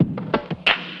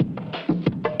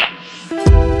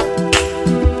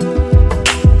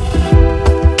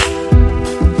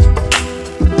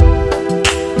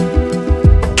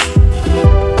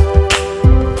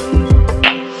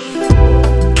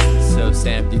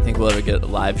you think we'll ever get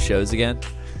live shows again?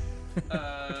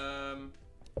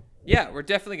 Yeah, we're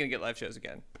definitely gonna get live shows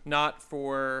again. Not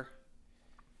for.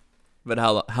 But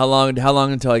how long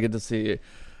until I get to see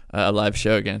a live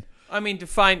show again? I mean,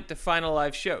 define a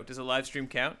live show. Does a live stream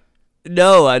count?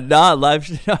 No, not live.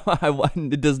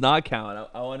 It does not count.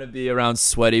 I want to be around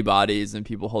sweaty bodies and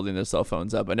people holding their cell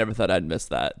phones up. I never thought I'd miss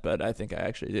that, but I think I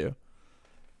actually do.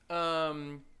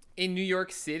 In New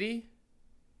York City,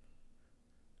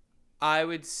 I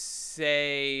would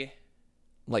say.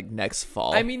 Like next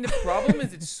fall. I mean, the problem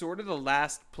is it's sort of the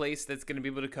last place that's going to be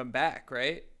able to come back,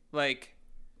 right? Like,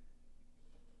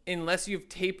 unless you've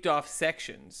taped off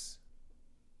sections.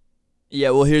 Yeah,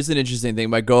 well, here's an interesting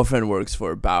thing. My girlfriend works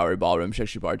for Bowery Ballroom. She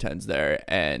actually bartends there.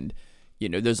 And,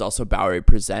 there's also Bowery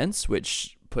Presents,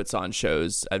 which puts on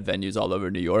shows at venues all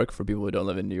over New York for people who don't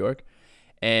live in New York.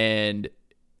 And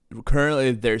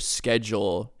currently their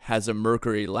schedule has a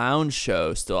Mercury Lounge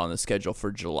show still on the schedule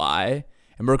for July.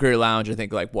 And Mercury Lounge, I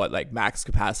think, max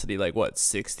capacity,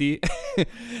 60?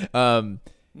 No,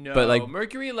 but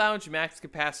Mercury Lounge max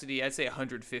capacity, I'd say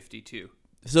 152.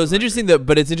 So it's interesting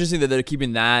that they're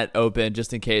keeping that open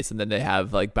just in case, and then they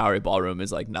have Bowery Ballroom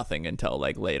is nothing until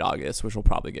late August, which will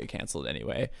probably get canceled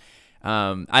anyway.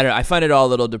 I don't know. I find it all a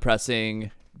little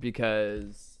depressing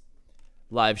because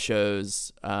live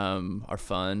shows are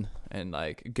fun and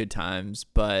good times,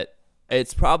 but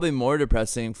it's probably more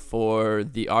depressing for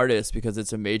the artist because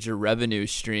it's a major revenue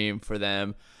stream for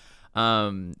them.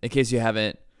 In case you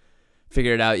haven't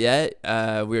figured it out yet,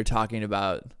 we were talking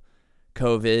about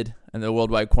COVID and the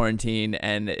worldwide quarantine,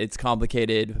 and it's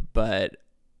complicated. But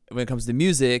when it comes to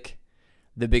music,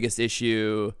 the biggest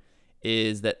issue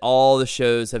is that all the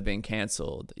shows have been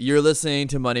canceled. You're listening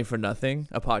to Money for Nothing,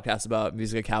 a podcast about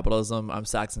music and capitalism. I'm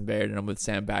Saxon Baird, and I'm with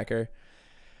Sam Backer.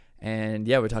 And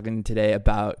yeah, we're talking today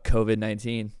about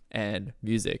COVID-19 and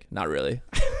music. Not really.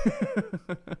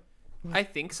 I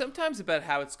think sometimes about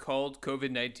how it's called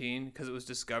COVID-19 because it was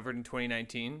discovered in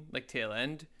 2019, tail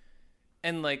end.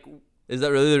 And Is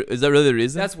that really the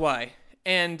reason? That's why.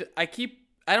 And I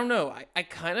don't know. I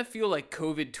kind of feel like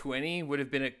COVID-20 would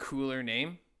have been a cooler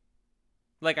name.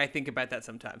 I think about that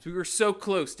sometimes. We were so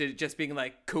close to it just being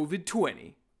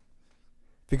COVID-20.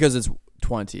 Because it's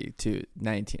 20 to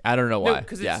 19. I don't know why. No,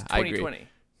 because it's 2020. I agree.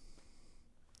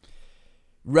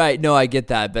 Right. No, I get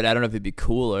that, but I don't know if it'd be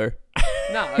cooler.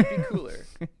 No, it'd be cooler.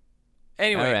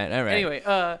 Anyway. All right. Anyway,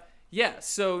 yeah.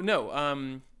 So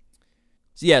no.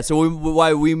 Yeah. So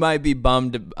why we might be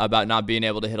bummed about not being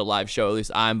able to hit a live show. At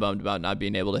least I'm bummed about not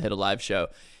being able to hit a live show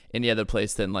any other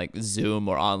place than Zoom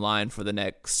or online for the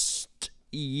next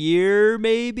year,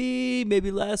 maybe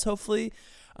less, hopefully.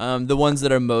 The ones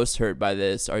that are most hurt by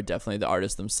this are definitely the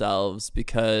artists themselves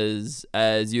because,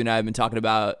 as you and I have been talking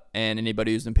about, and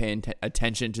anybody who's been paying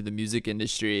attention to the music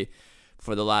industry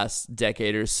for the last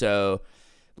decade or so,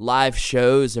 live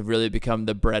shows have really become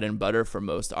the bread and butter for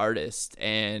most artists.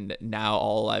 And now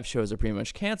all live shows are pretty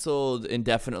much canceled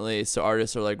indefinitely, so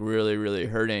artists are really, really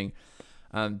hurting.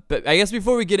 But I guess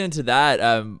before we get into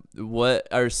that, what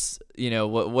are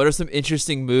some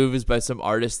interesting moves by some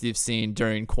artists you've seen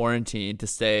during quarantine to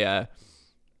stay,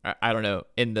 I don't know,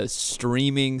 in the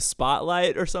streaming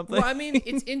spotlight or something? Well, I mean,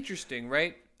 it's interesting,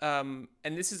 right? And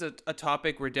this is a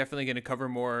topic we're definitely going to cover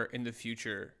more in the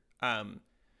future.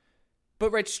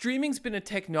 But right, streaming's been a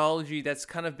technology that's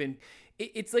kind of been,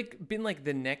 it's been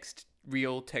the next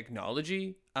real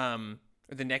technology, or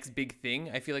the next big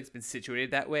thing. I feel like it's been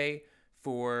situated that way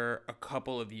for a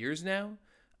couple of years now.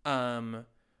 I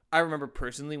remember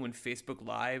personally when Facebook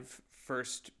Live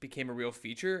first became a real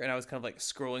feature, and I was kind of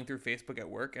scrolling through Facebook at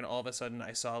work, and all of a sudden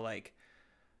I saw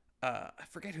I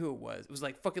forget who it was. It was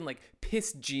fucking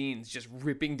Pissed Jeans just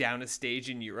ripping down a stage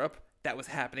in Europe that was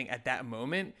happening at that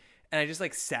moment. And I just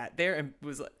sat there and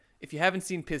was if you haven't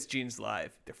seen Pissed Jeans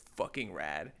live, they're fucking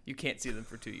rad. You can't see them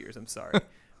for 2 years. I'm sorry.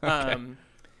 Okay.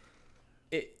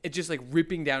 It just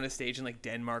ripping down a stage in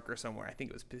Denmark or somewhere. I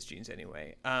think it was Pissed Jeans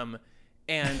anyway. And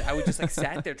I would just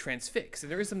sat there transfixed. And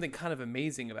there is something kind of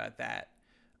amazing about that.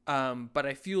 But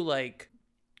I feel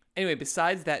anyway,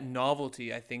 besides that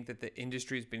novelty, I think that the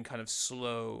industry has been kind of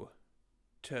slow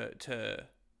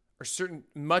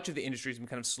much of the industry has been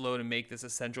kind of slow to make this a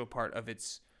central part of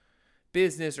its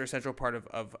business or a central part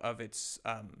of its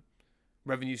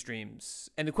revenue streams.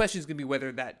 And the question is going to be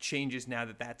whether that changes now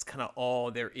that that's kind of all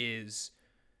there is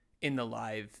in the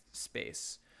live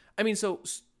space. I mean, So,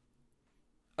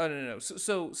 I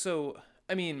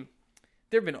mean,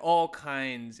 there have been all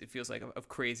kinds, it feels of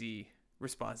crazy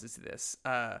responses to this.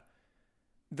 Some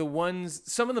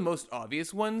of the most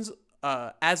obvious ones,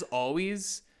 as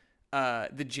always,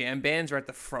 the jam bands are at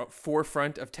the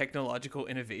forefront of technological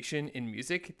innovation in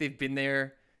music. They've been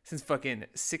there since fucking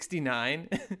 69.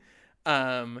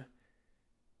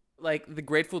 Like the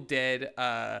Grateful Dead,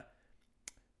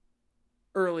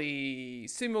 early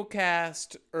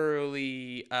simulcast,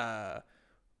 early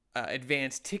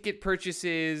advanced ticket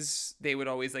purchases. They would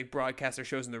always like broadcast their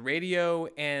shows on the radio,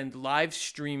 and live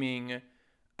streaming,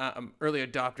 early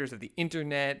adopters of the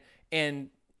internet, and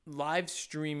live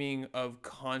streaming of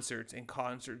concerts and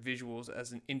concert visuals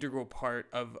as an integral part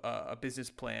of a business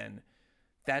plan.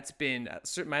 That's been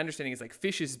my understanding is like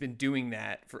Phish has been doing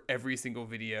that for every single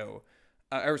video,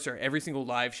 every single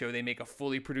live show. They make a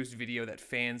fully produced video that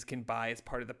fans can buy as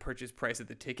part of the purchase price of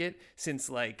the ticket since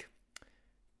like,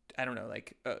 I don't know,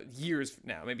 like years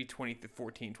now, maybe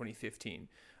 2014, 2015.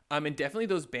 And definitely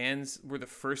those bands were the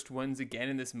first ones again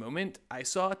in this moment I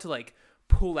saw to like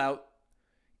pull out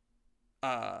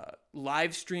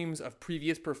live streams of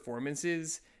previous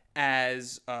performances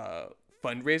as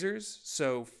fundraisers.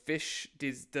 So Phish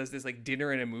does this like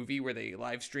dinner and a movie where they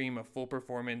live stream a full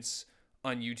performance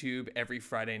on YouTube every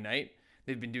Friday night.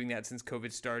 They've been doing that since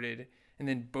COVID started. And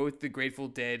then both the Grateful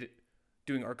Dead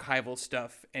doing archival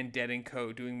stuff and Dead &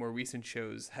 Co. doing more recent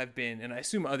shows have been, and I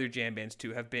assume other jam bands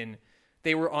too, have been,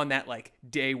 they were on that like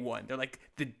day one. They're like,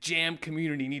 the jam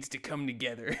community needs to come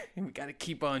together and we got to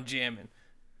keep on jamming.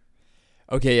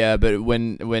 Okay, yeah, but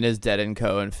when is Dead &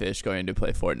 Co. and Phish going to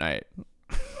play Fortnite?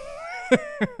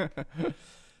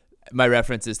 My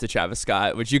reference is to Travis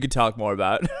Scott, which you could talk more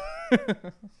about.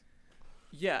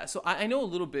 Yeah, so I know a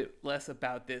little bit less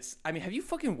about this. I mean, have you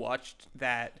fucking watched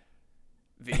that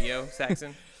video,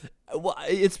 Saxon? Well,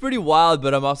 it's pretty wild,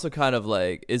 but I'm also kind of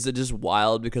like, is it just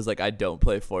wild because like I don't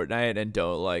play Fortnite and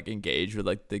don't like engage with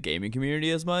like the gaming community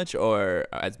as much at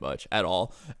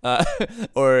all,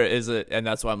 or is it, and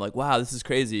that's why I'm like, wow, this is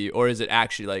crazy, or is it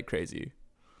actually like crazy?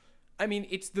 I mean,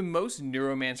 it's the most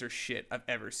Neuromancer shit I've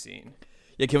ever seen.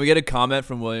 Yeah, can we get a comment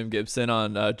from William Gibson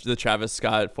on the Travis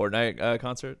Scott Fortnite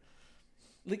concert?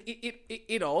 Like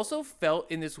it also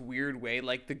felt in this weird way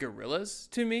like the Gorillaz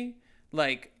to me.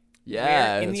 Like,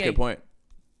 yeah, that's a good point.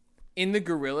 In the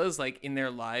Gorillaz, like in their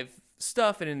live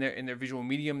stuff and in their visual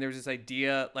medium, there's this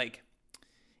idea, like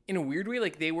in a weird way,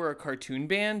 like they were a cartoon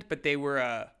band, but they were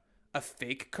a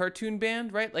fake cartoon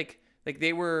band, right? Like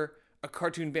they were a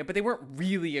cartoon band, but they weren't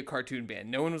really a cartoon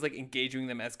band. No one was like engaging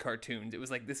them as cartoons. It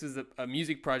was like this was a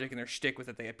music project, and their shtick was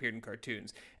that they appeared in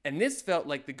cartoons. And this felt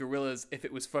like the Gorillaz if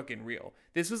it was fucking real.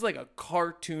 This was like a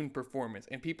cartoon performance,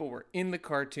 and people were in the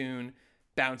cartoon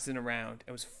bouncing around.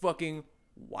 It was fucking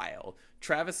wild.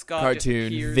 Travis Scott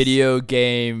cartoon video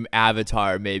game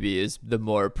avatar maybe is the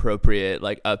more appropriate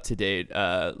like up to date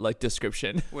like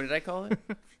description. What did I call it?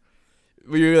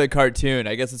 We were like cartoon.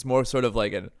 I guess it's more sort of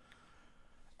like an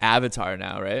avatar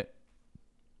now, right?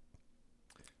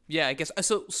 Yeah, I guess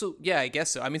so. Yeah, I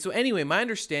guess so. I mean, so anyway, my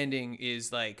understanding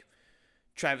is like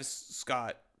Travis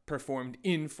Scott performed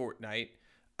in Fortnite.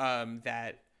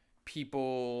 That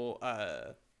people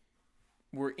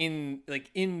were in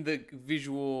the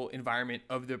visual environment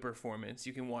of the performance.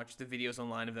 You can watch the videos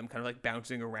online of them kind of like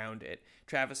bouncing around it.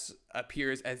 Travis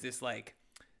appears as this like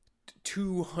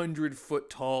 200-foot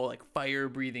tall, like fire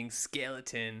breathing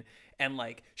skeleton, and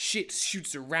like shit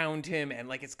shoots around him, and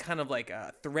like it's kind of like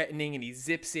threatening, and he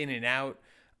zips in and out.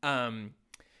 And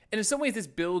in some ways, this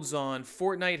builds on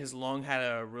Fortnite has long had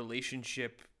a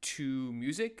relationship to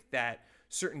music, that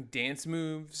certain dance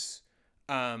moves,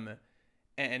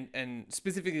 and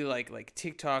specifically like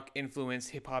TikTok influenced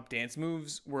hip hop dance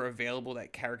moves were available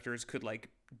that characters could like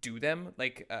do them.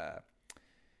 Like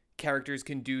characters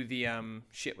can do the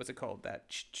what's it called, that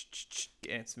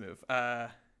dance move?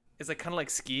 It's like kind of like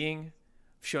skiing. I'm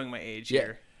showing my age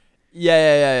here.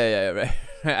 Yeah, right.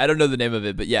 I don't know the name of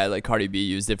it, but yeah, like Cardi B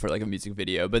used it for like a music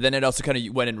video. But then it also kind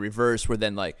of went in reverse, where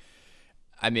then like,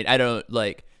 I mean, I don't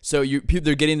like, so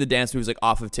they're getting the dance moves like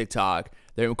off of TikTok,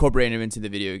 they're incorporating them into the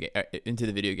video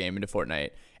game, into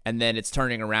Fortnite, and then it's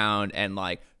turning around and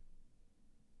like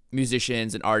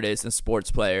musicians and artists and sports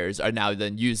players are now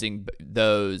then using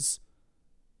those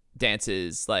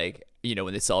dances, like, you know,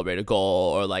 when they celebrate a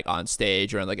goal or like on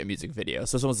stage or in like a music video.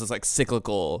 So it's almost this like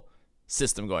cyclical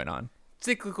system going on.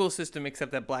 Cyclical system,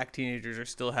 except that black teenagers are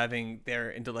still having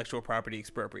their intellectual property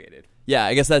expropriated. Yeah,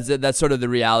 I guess that's sort of the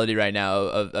reality right now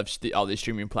of all these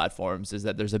streaming platforms, is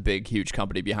that there's a big, huge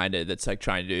company behind it that's like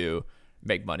trying to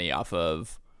make money off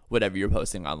of whatever you're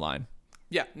posting online.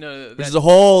 Yeah, no, which is a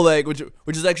whole like, which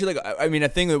is actually like, I mean, a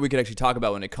thing that we could actually talk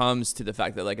about when it comes to the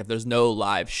fact that like if there's no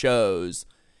live shows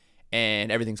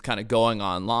and everything's kind of going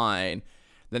online,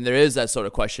 then there is that sort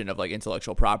of question of like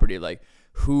intellectual property, like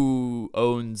who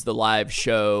owns the live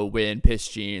show when Piss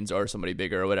Jeans or somebody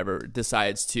bigger or whatever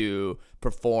decides to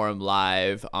perform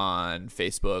live on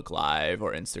Facebook Live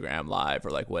or Instagram Live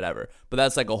or like whatever. But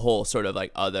that's like a whole sort of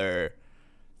like other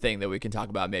thing that we can talk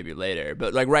about maybe later.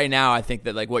 But like right now, I think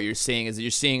that like what you're seeing is that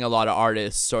you're seeing a lot of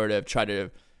artists sort of try to,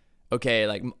 okay,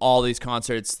 like all these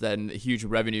concerts, then a huge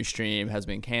revenue stream has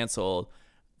been canceled.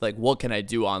 Like, what can I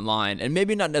do online? And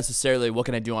maybe not necessarily what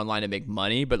can I do online to make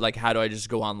money, but like, how do I just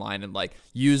go online and like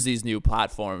use these new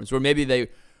platforms where maybe they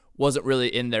wasn't really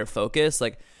in their focus?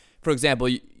 Like, for example,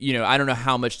 you know, I don't know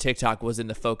how much TikTok was in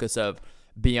the focus of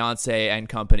Beyonce and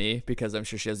company, because I'm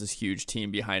sure she has this huge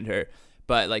team behind her.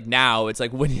 But like now it's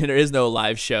like when there is no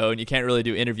live show and you can't really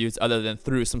do interviews other than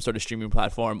through some sort of streaming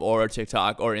platform or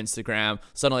TikTok or Instagram,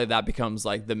 suddenly that becomes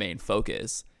like the main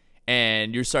focus.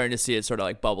 And you're starting to see it sort of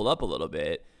like bubble up a little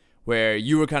bit, where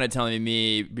you were kind of telling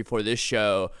me before this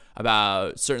show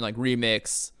about certain like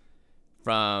remix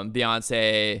from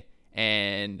Beyonce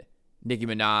and Nicki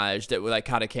Minaj that like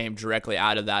kind of came directly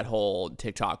out of that whole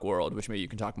TikTok world, which maybe you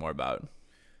can talk more about.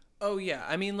 Oh yeah,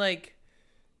 I mean, like,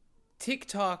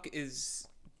 TikTok has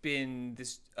been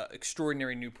this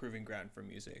extraordinary new proving ground for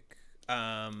music.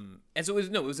 And so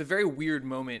it was a very weird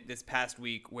moment this past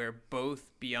week where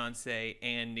both Beyonce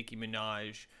and Nicki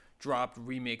Minaj dropped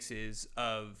remixes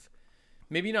of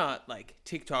maybe not like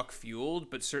TikTok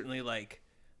fueled, but certainly like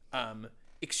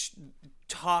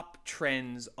top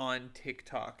trends on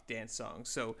TikTok dance songs.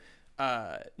 So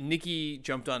Nicki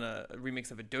jumped on a remix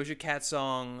of a Doja Cat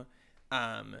song.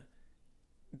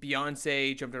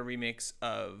 Beyonce jumped on a remix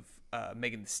of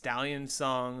Megan Thee Stallion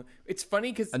song. It's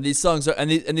funny because these songs are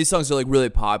these songs are like really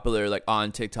popular like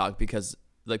on TikTok because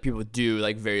like people do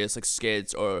like various like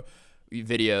skits or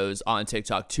videos on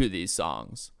TikTok to these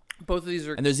songs. Both of these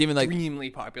are, and there's even like extremely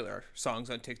popular songs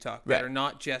on TikTok that are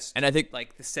not just, and I think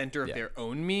like the center of their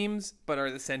own memes, but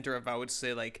are the center of, I would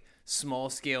say, like small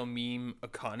scale meme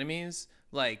economies.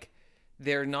 Like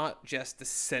they're not just the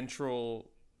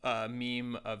central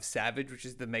meme of Savage, which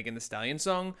is the Megan Thee Stallion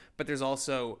song, but there's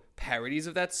also parodies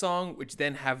of that song, which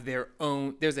then have their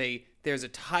own. There's a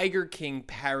Tiger King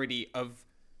parody of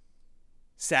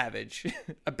Savage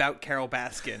about Carole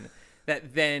Baskin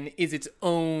that then is its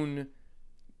own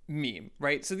meme,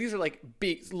 right? So these are like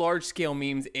big, large scale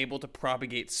memes able to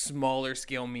propagate smaller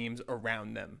scale memes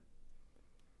around them.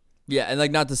 Yeah, and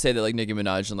like not to say that like Nicki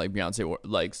Minaj and like Beyonce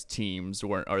like teams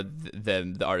weren't, or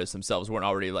the artists themselves weren't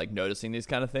already like noticing these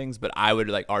kind of things, but I would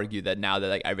like argue that now that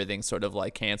like everything's sort of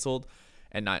like canceled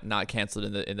and not canceled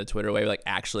in the Twitter way, like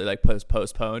actually like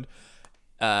postponed,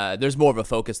 there's more of a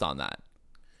focus on that.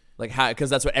 Like how, because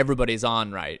that's what everybody's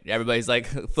on, right? Everybody's like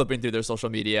flipping through their social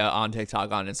media on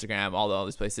TikTok, on Instagram, all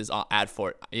these places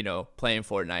playing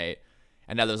Fortnite,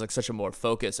 and now there's like such a more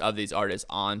focus of these artists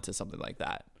onto something like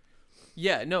that.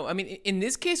 Yeah, no, I mean, in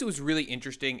this case, it was really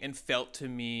interesting and felt to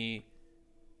me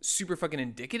super fucking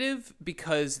indicative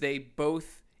because they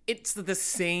both, it's the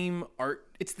same art,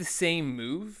 it's the same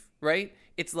move, right?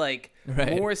 It's like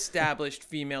more established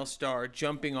female star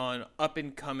jumping on up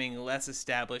and coming, less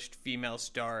established female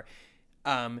star.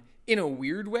 In a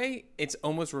weird way, it's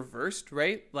almost reversed,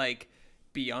 right? Like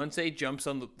Beyonce jumps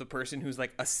on the person who's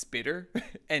like a spitter,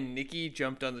 and Nicki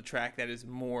jumped on the track that is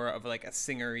more of like a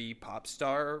singery pop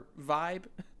star vibe.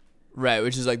 Right,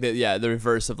 which is like the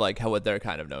reverse of like what they're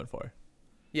kind of known for.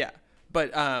 Yeah,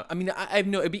 but I mean, I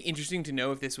know it'd be interesting to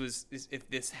know if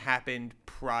this happened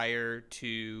prior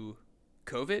to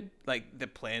COVID, like the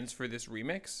plans for this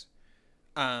remix.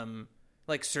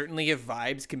 Like certainly if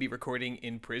Vibes can be recording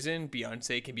in prison,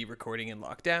 Beyonce can be recording in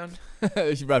lockdown.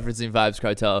 She's referencing Vibes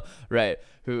Cartel, right?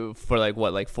 Who for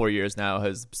like 4 years now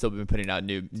has still been putting out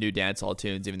new dancehall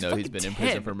tunes, even though he's been in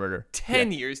prison for murder.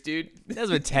 10 years, dude. That's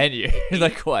been 10 years.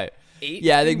 Like what? 8?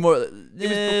 Yeah, I think more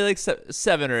like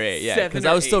 7 or 8. Yeah, because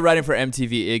I was still writing for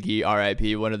MTV Iggy,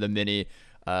 R.I.P. One of the many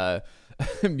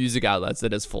music outlets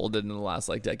that has folded in the last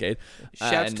like decade.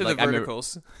 Shouts to the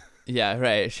Verticals. Yeah,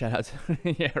 right. Shout out to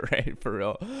yeah, right, for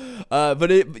real. Well,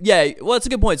 it's a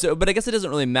good point. So, but I guess it doesn't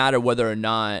really matter whether or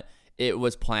not it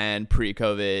was planned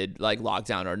pre-COVID, like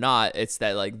lockdown or not. It's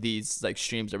that like these like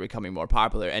streams are becoming more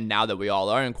popular, and now that we all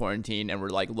are in quarantine and we're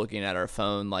like looking at our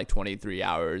phone like 23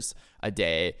 hours a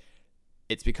day,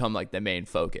 it's become like the main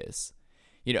focus,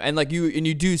 you know. And like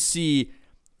you do see.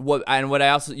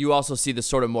 You also see the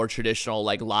sort of more traditional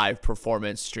like live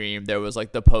performance stream. There was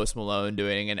like the Post Malone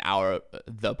doing an hour.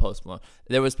 There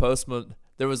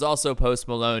was also Post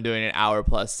Malone doing an hour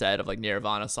plus set of like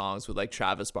Nirvana songs with like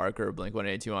Travis Barker,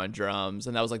 Blink-182 on drums,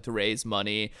 and that was like to raise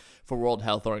money for World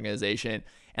Health Organization.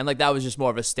 And like that was just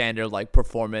more of a standard like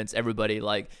performance, everybody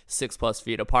like 6+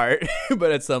 feet apart,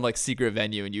 but at some like secret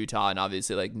venue in Utah, and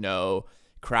obviously like no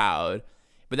crowd.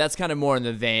 But that's kind of more in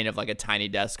the vein of like a Tiny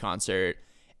Desk concert,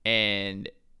 and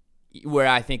where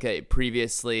I think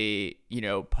previously,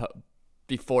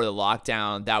 before the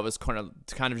lockdown, that was kind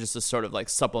of just a sort of like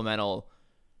supplemental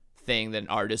thing that an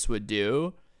artist would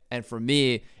do. And for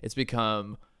me, it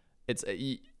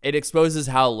exposes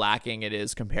how lacking it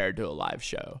is compared to a live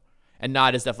show, and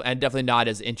definitely not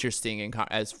as interesting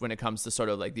as when it comes to sort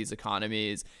of like these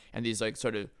economies and these like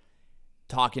sort of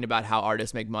talking about how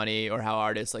artists make money or how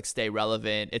artists like stay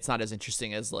relevant. It's not as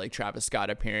interesting as like Travis Scott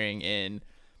appearing in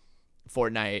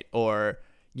Fortnite, or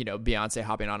Beyonce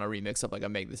hopping on a remix of like a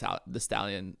Meg the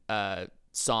Stallion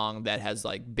song that has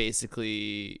like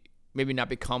basically maybe not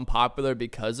become popular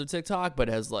because of TikTok, but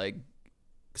has like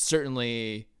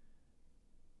certainly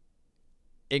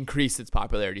increased its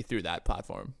popularity through that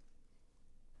platform.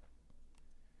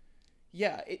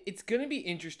 Yeah, it's going to be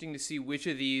interesting to see which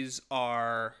of these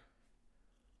are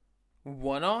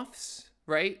one-offs,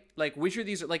 right? Like which of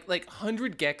these are like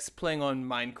 100 gecs playing on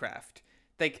Minecraft.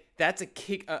 Like that's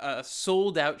a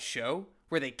sold out show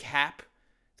where they capped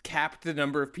the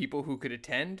number of people who could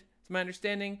attend. Is my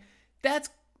understanding. That's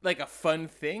like a fun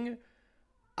thing.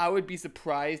 I would be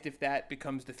surprised if that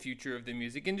becomes the future of the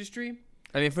music industry.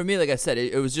 I mean, for me, like I said,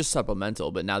 it was just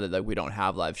supplemental, but now that like we don't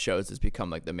have live shows, it's become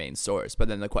like the main source. But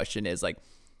then the question is like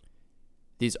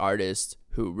these artists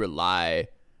who rely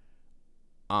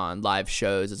on live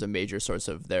shows as a major source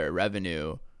of their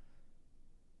revenue,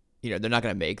 they're not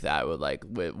going to make that with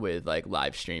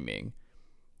live streaming.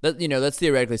 Let's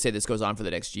theoretically say this goes on for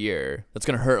the next year. That's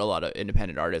going to hurt a lot of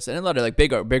independent artists and a lot of like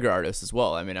bigger artists as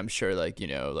well. I mean, I'm sure like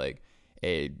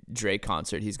a Drake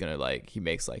concert, he's going to he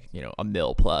makes $1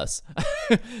 million plus,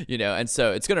 and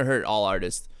so it's going to hurt all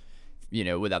artists,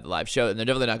 without the live show. And they're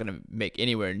definitely not going to make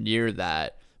anywhere near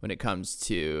that when it comes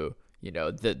to,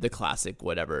 the classic,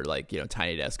 whatever,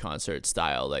 Tiny Desk concert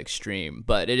style, stream.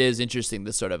 But it is interesting,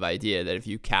 this sort of idea that if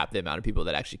you cap the amount of people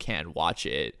that actually can watch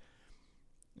it,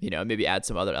 maybe add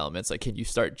some other elements. Like, can you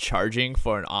start charging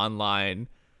for an online,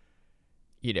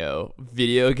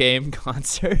 video game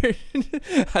concert?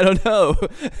 I don't know.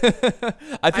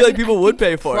 I feel like people would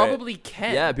pay for it. Probably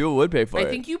can. Yeah, people would pay for it. I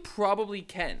think you probably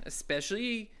can,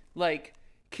 especially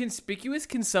conspicuous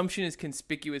consumption is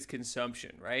conspicuous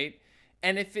consumption, right?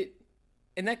 And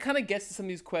and that kind of gets to some of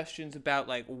these questions about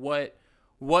what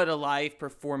a live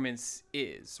performance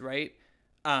is, right?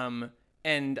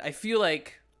 And I feel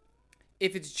like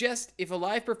if a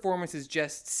live performance is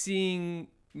just seeing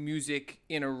music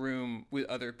in a room with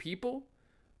other people,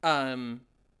 then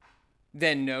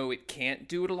no, it can't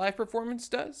do what a live performance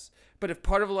does. But if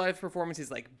part of a live performance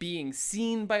is being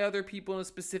seen by other people in a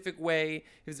specific way,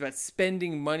 if it's about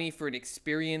spending money for an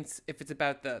experience, if it's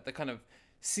about the kind of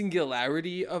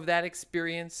singularity of that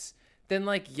experience, then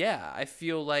yeah, I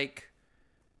feel like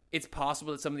it's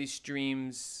possible that some of these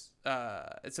streams,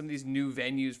 some of these new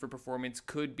venues for performance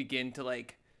could begin to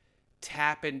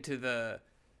tap into the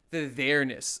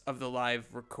there-ness of the live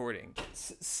recording.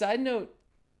 Side note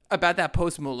about that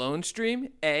Post Malone stream,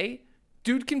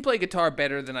 dude can play guitar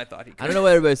better than I thought he could. I don't know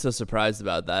why everybody's so surprised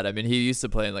about that. I mean, he used to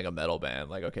play in a metal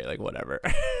band. Okay, whatever.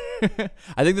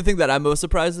 I think the thing that I'm most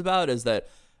surprised about is that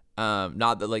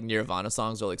not that Nirvana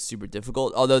songs are super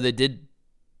difficult, although they did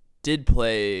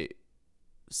play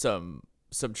some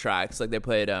tracks. They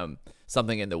played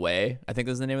Something in the Way, I think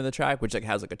is the name of the track, which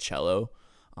has a cello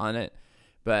on it.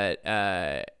 But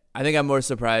I think I'm more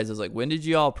surprised as when did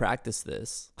you all practice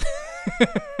this?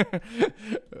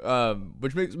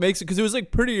 Which makes it, because it was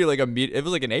pretty it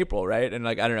was in April, right? And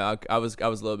I don't know, I was a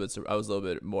little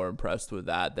bit more impressed with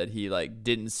that he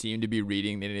didn't seem to be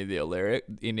reading any of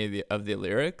the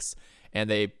lyrics, and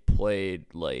they played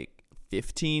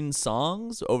 15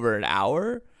 songs over an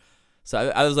hour. So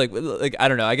I was I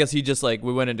don't know, I guess he just we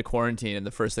went into quarantine, and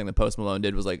the first thing that Post Malone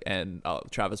did was and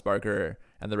Travis Barker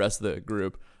and the rest of the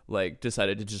group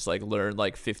decided to just learn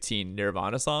 15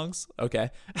 Nirvana songs. Okay.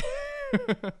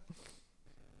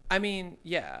 I mean,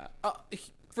 yeah.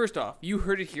 First off, you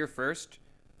heard it here first.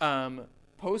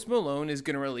 Post Malone is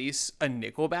going to release a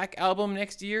Nickelback album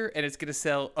next year, and it's going to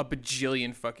sell a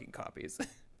bajillion fucking copies.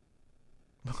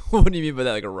 What do you mean by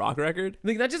that? A rock record?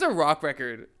 Not just a rock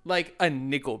record, a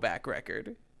Nickelback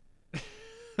record.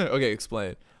 Okay,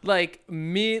 explain.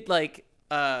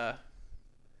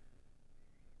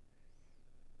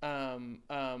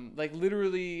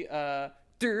 Literally,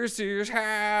 this is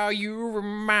how you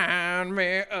remind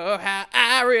me of how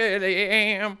I really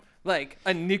am. A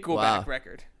Nickelback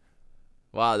record.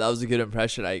 Wow, that was a good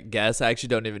impression, I guess. I actually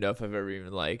don't even know if I've ever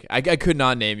even like I could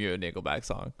not name you a Nickelback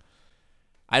song.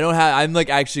 I'm like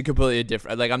actually completely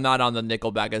different. Like I'm not on the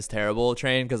Nickelback as terrible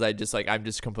train because I'm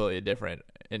just completely different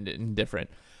and indifferent.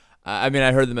 I mean,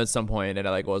 I heard them at some point and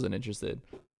I like wasn't interested.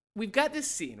 We've got this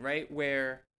scene, right,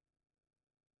 where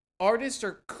artists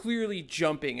are clearly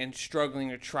jumping and struggling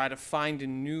to try to find a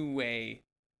new way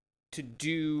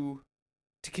to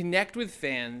connect with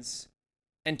fans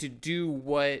and to do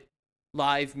what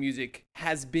live music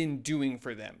has been doing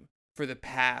for them for the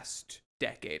past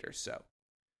decade or so.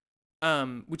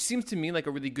 Which seems to me like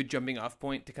a really good jumping off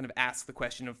point to kind of ask the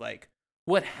question of like,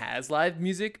 what has live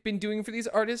music been doing for these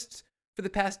artists for the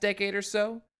past decade or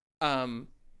so?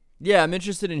 Yeah, I'm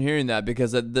interested in hearing that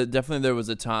because definitely there was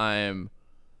a time,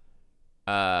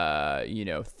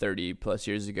 30 plus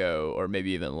years ago, or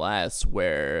maybe even less,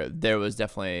 where there was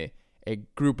definitely a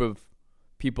group of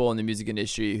people in the music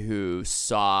industry who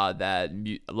saw that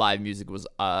live music was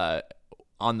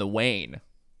on the wane,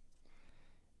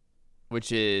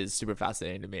 which is super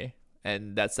fascinating to me.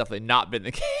 And that's definitely not been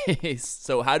the case.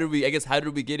 So how did we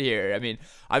get here? I mean,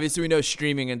 obviously we know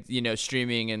streaming and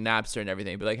Napster and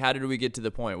everything, but like, how did we get to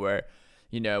the point where,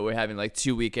 we're having like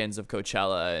 2 weekends of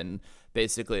Coachella and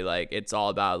basically like it's all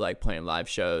about like playing live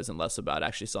shows and less about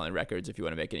actually selling records if you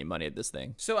want to make any money at this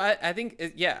thing. So I think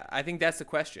that's the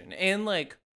question. And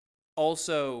like,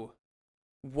 also,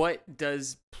 what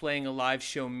does playing a live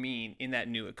show mean in that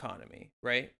new economy,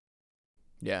 right?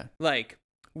 Yeah. Like,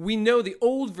 we know the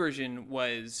old version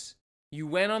was you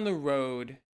went on the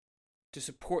road to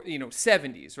support,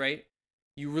 70s, right?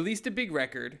 You released a big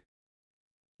record.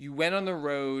 You went on the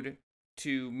road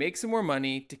to make some more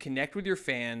money, to connect with your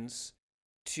fans,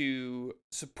 to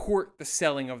support the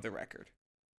selling of the record.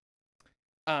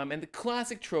 And the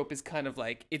classic trope is kind of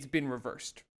like it's been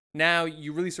reversed. Now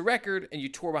you release a record and you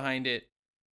tour behind it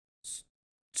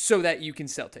so that you can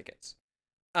sell tickets.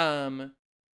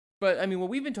 But I mean, what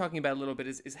we've been talking about a little bit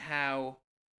is how,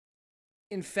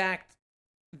 in fact,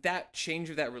 that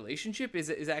change of that relationship is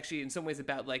actually in some ways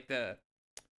about like the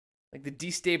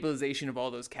destabilization of all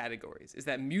those categories. Is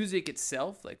that music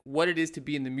itself, like what it is to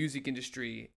be in the music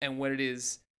industry, and what it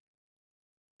is,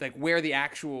 like where the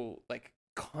actual like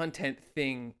content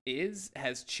thing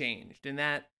has changed, and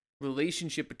that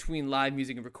relationship between live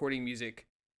music and recording music,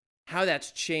 how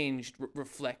that's changed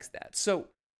reflects that. So,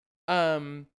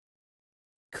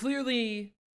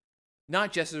 clearly,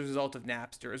 not just as a result of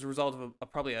Napster, as a result of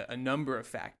probably a number of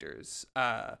factors,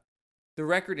 the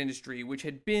record industry, which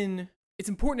had been, it's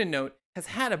important to note, has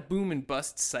had a boom and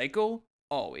bust cycle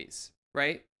always,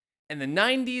 right? And the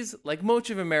 90s, like much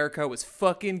of America, was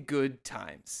fucking good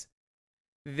times.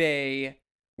 They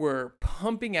were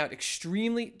pumping out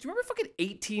extremely, do you remember fucking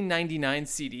 1899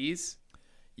 CDs?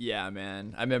 Yeah,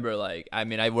 man. I remember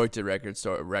I worked at record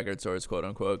stores, quote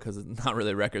unquote, because it's not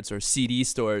really record stores, CD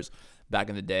stores back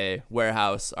in the day,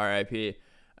 warehouse, RIP.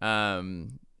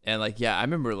 And I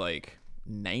remember like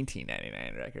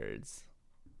 1999 records.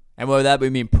 And by that we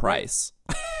mean price.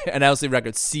 And I also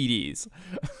record CDs.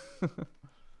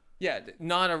 Yeah,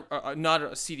 not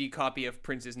a CD copy of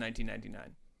Prince's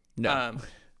 1999. No.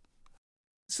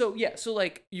 So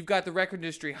like you've got the record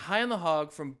industry high on the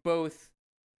hog from both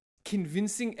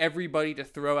convincing everybody to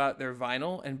throw out their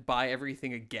vinyl and buy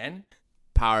everything again.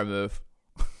 Power move.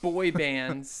 Boy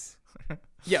bands.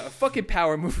 Yeah, a fucking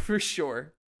power move for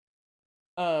sure.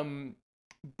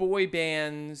 Boy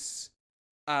bands,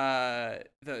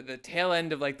 the tail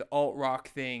end of like the alt rock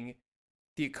thing.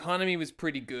 The economy was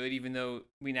pretty good, even though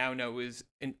we now know it was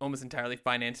almost entirely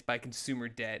financed by consumer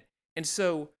debt. And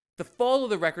so the fall of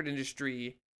the record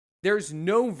industry, there's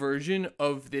no version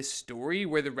of this story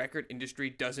where the record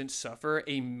industry doesn't suffer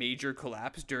a major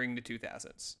collapse during the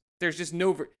 2000s. There's just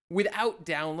no without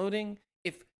downloading.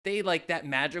 If they like that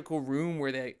magical room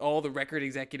where all the record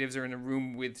executives are in a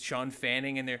room with Sean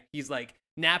Fanning and he's like,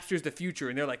 Napster's the future,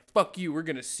 and they're like, fuck you, we're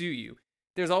gonna sue you.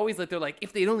 There's always like, they're like,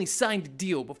 if they'd only signed a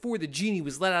deal before the genie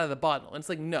was let out of the bottle. And it's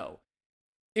like, no.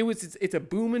 It's a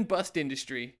boom and bust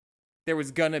industry. There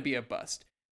was gonna be a bust.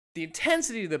 The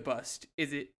intensity of the bust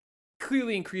is it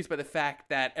clearly increased by the fact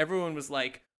that everyone was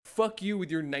like, fuck you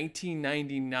with your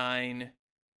 1999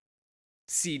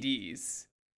 CDs.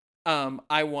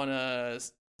 I want to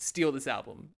steal this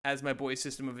album, as my boy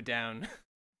System of a Down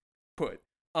put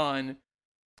on.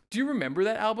 Do you remember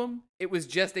that album? It was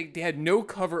just, they had no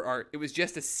cover art. It was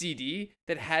just a CD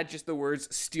that had just the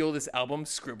words "steal this album"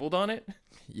 scribbled on it.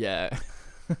 Yeah,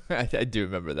 I do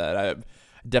remember that. I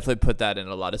definitely put that in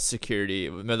a lot of security.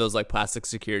 Remember those like plastic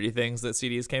security things that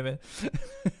CDs came in?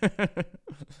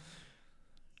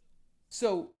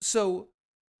 So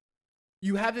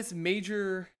you have this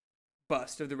major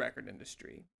bust of the record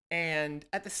industry. And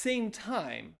at the same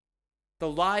time, the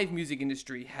live music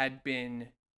industry had been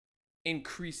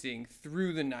increasing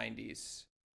through the 90s.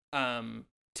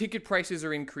 Ticket prices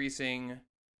are increasing.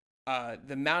 The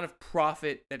amount of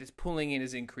profit that is pulling in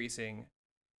is increasing.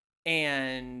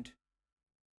 And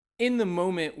in the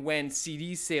moment when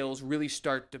CD sales really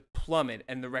start to plummet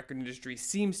and the record industry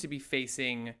seems to be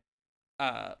facing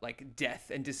like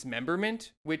death and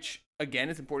dismemberment, which again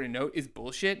is important to note is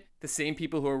bullshit. The same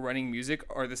people who are running music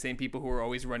are the same people who are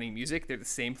always running music. They're the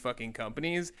same fucking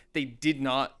companies. They did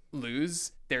not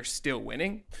lose. They're still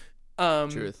winning.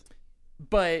 Truth.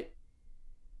 But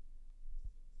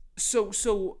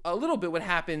so a little bit what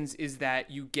happens is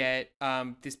that you get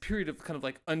this period of kind of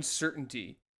like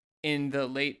uncertainty in the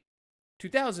late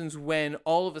 2000s when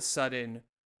all of a sudden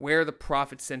where the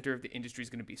profit center of the industry is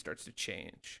going to be starts to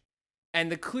change. And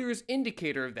the clearest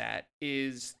indicator of that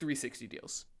is 360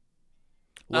 deals.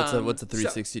 What's a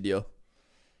 360 deal?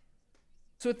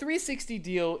 So a 360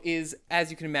 deal is,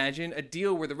 as you can imagine, a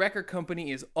deal where the record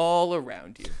company is all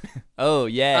around you. Oh,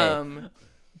 yeah.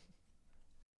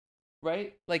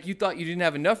 Right? Like you thought you didn't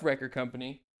have enough record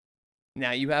company.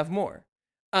 Now you have more.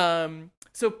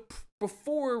 So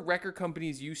before, record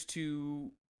companies used to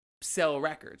sell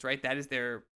records, right? That is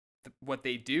what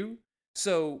they do.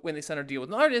 So when they sign a deal with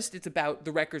an artist, it's about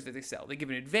the records that they sell. They give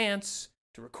an advance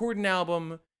to record an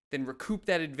album, then recoup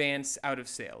that advance out of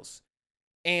sales.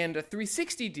 And a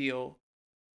 360 deal,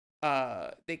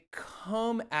 they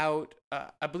come out,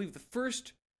 I believe the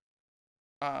first,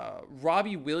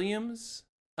 Robbie Williams,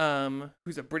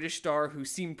 who's a British star who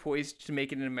seemed poised to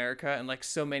make it in America, and like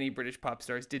so many British pop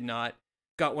stars did not,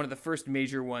 got one of the first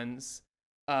major ones.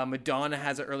 Madonna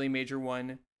has an early major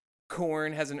one.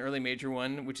 Korn has an early major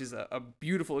one, which is a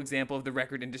beautiful example of the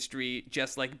record industry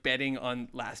just like betting on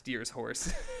last year's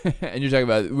horse. And you're talking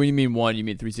about, when you mean one, you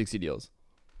mean 360 deals?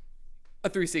 A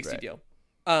 360 right. deal.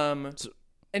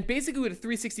 And basically what a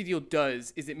 360 deal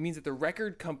does is it means that the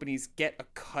record companies get a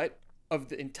cut of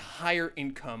the entire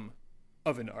income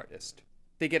of an artist.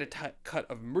 They get a cut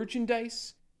of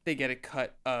merchandise. They get a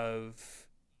cut of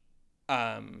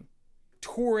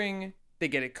touring. They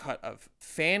get a cut of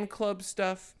fan club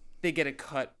stuff. They get a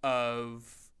cut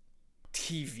of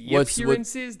TV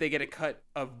appearances. They get a cut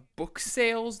of book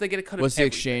sales. They get a cut of What's the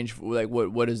everything. exchange? Like,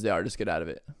 what does the artist get out of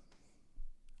it?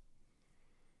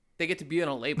 They get to be on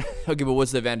a label. Okay, but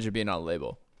what's the advantage of being on a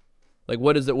label? Like,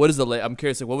 what is the I'm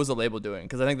curious, like, what was the label doing?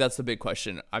 Because I think that's the big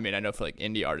question. I mean, I know for like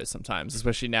indie artists sometimes,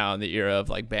 especially now in the era of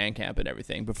like Bandcamp and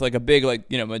everything, but for like a big, like,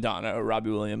 you know, Madonna or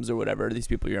Robbie Williams or whatever, these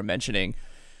people you're mentioning,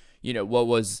 you know, what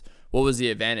was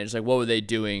the advantage? Like, what were they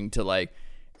doing to like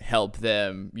help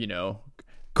them, you know,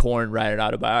 Korn write an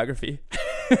autobiography?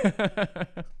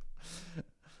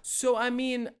 So, I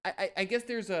mean, I guess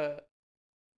there's a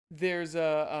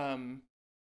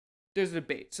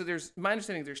debate. So there's, my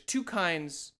understanding, there's two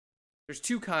kinds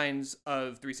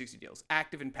of 360 deals,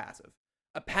 active and passive.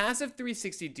 A passive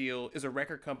 360 deal is a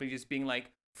record company just being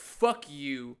like, fuck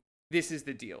you, this is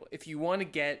the deal. If you want to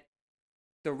get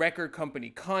the record company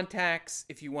contacts,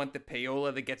 if you want the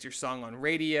payola that gets your song on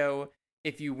radio,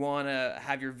 if you want to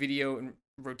have your video in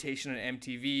rotation on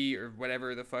MTV or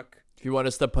whatever the fuck. If you want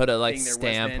us to put a like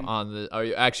stamp on the, or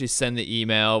you actually send the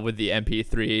email with the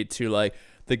MP3 to like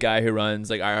the guy who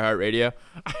runs like iHeartRadio.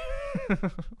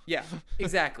 Yeah,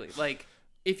 exactly. Like,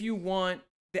 if you want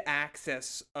the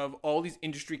access of all these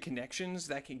industry connections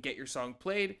that can get your song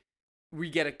played, we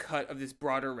get a cut of this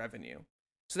broader revenue.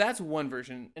 So that's one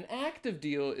version. An active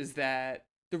deal is that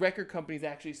the record company's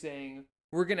actually saying,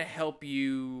 we're going to help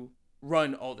you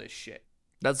run all this shit.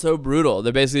 That's so brutal.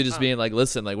 They're basically just being like,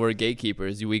 listen, like, we're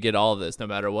gatekeepers. We get all of this no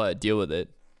matter what. Deal with it.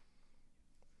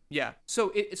 Yeah.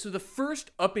 So the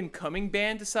first up-and-coming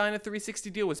band to sign a 360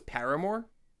 deal was Paramore.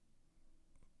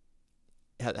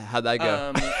 How'd that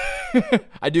go?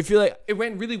 I do feel like it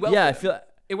went really well. Yeah,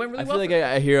 it went really well. I feel like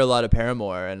I hear a lot of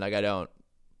Paramore, and like I don't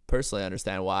personally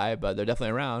understand why, but they're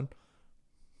definitely around.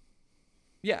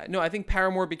 Yeah, no, I think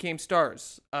Paramore became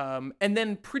stars. And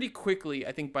then pretty quickly,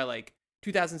 I think by like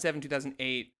 2007,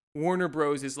 2008, Warner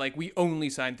Bros. Is like, we only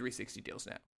sign 360 deals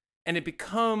now. And it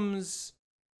becomes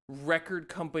record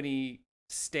company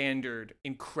standard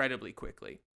incredibly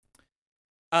quickly.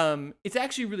 It's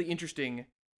actually really interesting.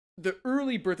 The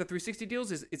early birth of 360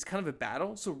 deals it's kind of a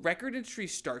battle. So record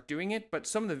industries start doing it, but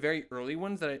some of the very early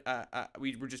ones that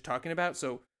we were just talking about.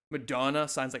 So Madonna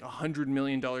signs like $100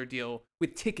 million deal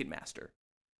with Ticketmaster.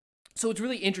 So what's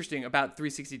really interesting about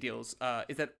 360 deals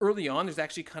is that early on, there's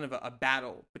actually kind of a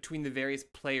battle between the various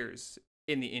players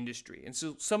in the industry. And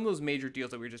so some of those major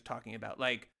deals that we were just talking about,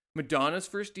 like Madonna's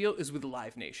first deal is with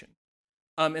Live Nation.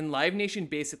 And Live Nation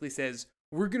basically says,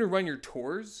 we're going to run your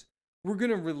tours. We're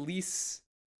going to release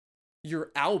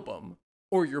your album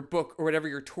or your book or whatever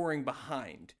you're touring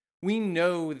behind. We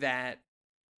know that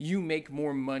you make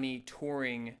more money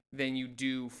touring than you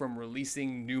do from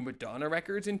releasing new Madonna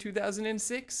records in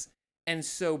 2006. And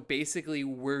so basically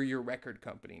we're your record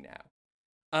company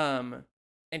now.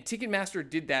 And Ticketmaster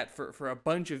did that for a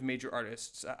bunch of major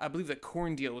artists. I believe that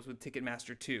Korn deal was with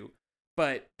Ticketmaster too.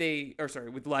 But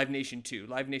with Live Nation too.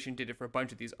 Live Nation did it for a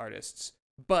bunch of these artists.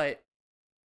 But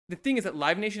the thing is that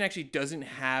Live Nation actually doesn't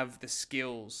have the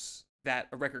skills that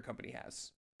a record company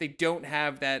has. They don't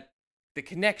have the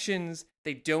connections.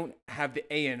 They don't have the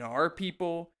A&R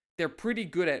people. They're pretty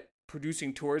good at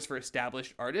producing tours for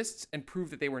established artists and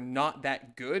proved that they were not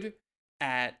that good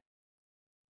at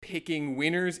picking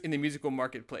winners in the musical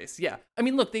marketplace. Yeah. I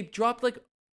mean, look, they dropped like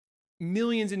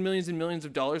millions and millions and millions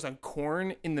of dollars on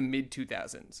Korn in the mid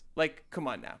 2000s. Like, come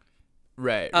on now.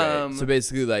 Right. So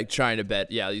basically, like trying to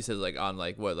bet. Yeah, you said like on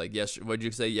like what, like what'd you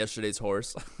say? Yesterday's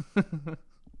horse.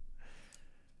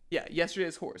 Yeah,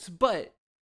 yesterday's horse. But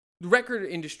the record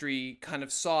industry kind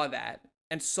of saw that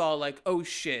and saw like, oh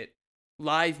shit,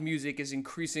 live music is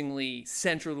increasingly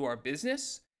central to our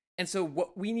business. And so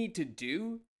what we need to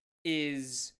do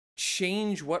is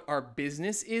change what our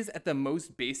business is at the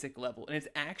most basic level. And it's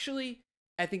actually,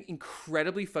 I think,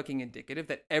 incredibly fucking indicative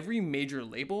that every major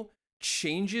label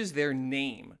changes their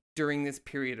name during this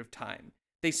period of time.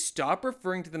 They stop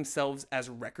referring to themselves as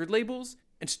record labels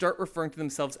and start referring to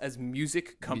themselves as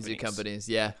music companies. Music companies,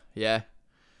 yeah.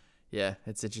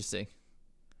 It's interesting.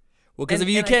 Well, because if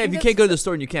you can't go to the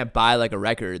store and you can't buy like a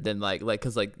record, then like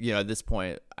because like you know at this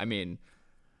point, I mean,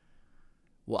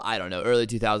 well, I don't know, early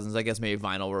 2000s, I guess maybe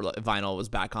vinyl was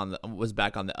back on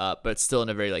the up, but it's still in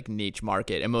a very like niche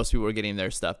market, and most people were getting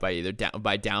their stuff by either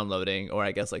by downloading or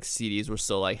I guess like CDs were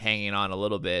still like hanging on a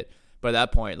little bit. But at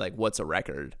that point, like, what's a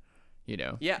record? You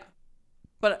know? Yeah.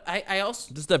 But I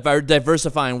also just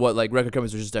diversifying what like record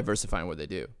companies are just diversifying what they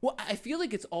do. Well, I feel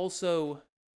like it's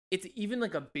even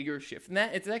like a bigger shift than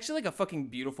that. It's actually like a fucking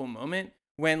beautiful moment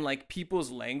when like people's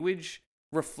language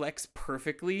reflects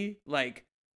perfectly like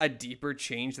a deeper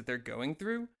change that they're going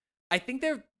through. I think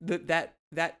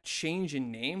that change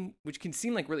in name, which can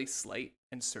seem like really slight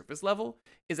and surface level,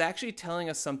 is actually telling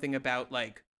us something about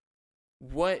like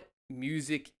what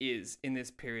music is in this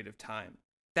period of time.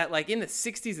 That like in the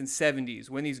 60s and 70s,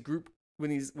 when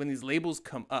these labels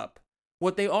come up,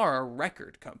 what they are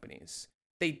record companies.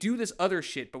 They do this other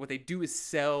shit, but what they do is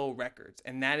sell records,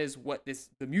 and that is what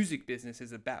the music business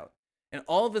is about. And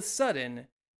all of a sudden,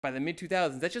 by the mid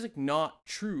 2000s, that's just like not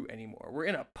true anymore. We're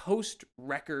in a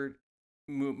post-record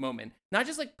moment, not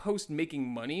just like post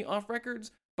making money off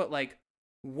records, but like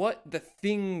what the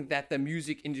thing that the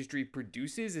music industry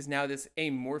produces is now this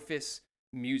amorphous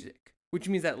music. Which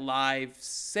means that live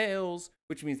sales,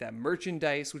 which means that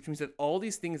merchandise, which means that all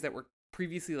these things that were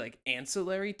previously like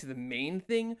ancillary to the main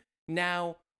thing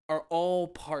now are all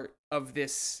part of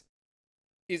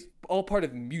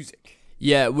music.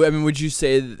 Yeah, I mean, would you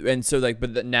say, and so like,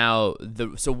 but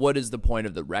so what is the point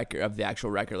of the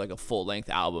actual record, like a full length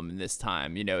album in this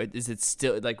time? You know, is it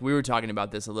still like we were talking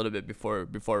about this a little bit before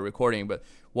recording, but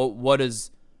how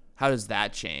does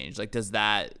that change? Like, is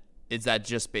that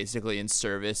just basically in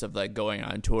service of like going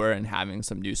on tour and having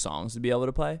some new songs to be able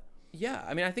to play? Yeah,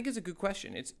 I mean, I think it's a good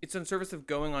question. It's in service of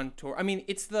going on tour. I mean,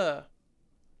 it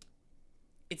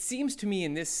seems to me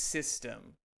in this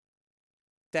system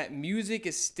that music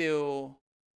is still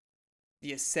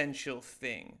the essential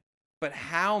thing, but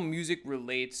how music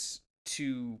relates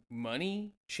to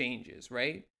money changes,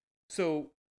 right?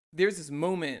 So there's this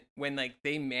moment when like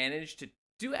they manage to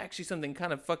do actually something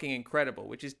kind of fucking incredible,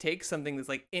 which is take something that's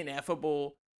like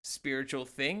ineffable spiritual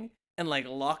thing and like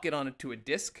lock it onto a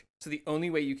disc. So the only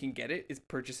way you can get it is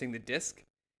purchasing the disc.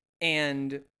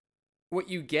 And what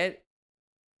you get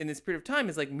in this period of time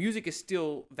is like music is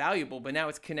still valuable, but now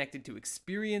it's connected to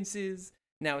experiences.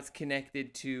 Now it's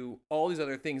connected to all these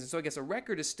other things. And so I guess a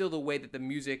record is still the way that the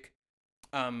music,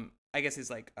 I guess,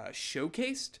 is like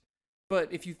showcased.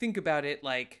 But if you think about it,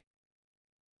 like,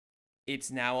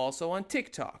 it's now also on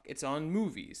TikTok. It's on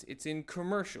movies. It's in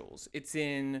commercials. It's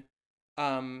in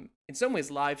some ways,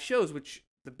 live shows, which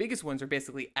the biggest ones are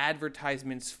basically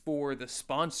advertisements for the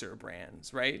sponsor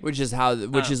brands, right? Which is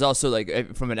also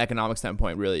like from an economic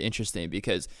standpoint really interesting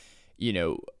because, you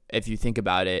know, if you think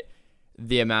about it,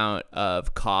 the amount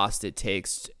of cost it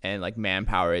takes and like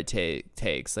manpower it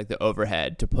takes, like the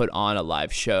overhead to put on a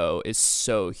live show is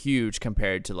so huge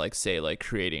compared to like say like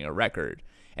creating a record.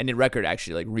 And the record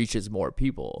actually like reaches more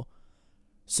people.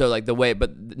 So like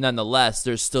but nonetheless,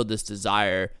 there's still this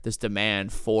desire, this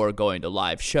demand for going to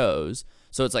live shows.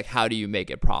 So it's like, how do you make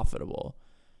it profitable?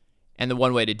 And the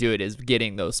one way to do it is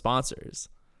getting those sponsors,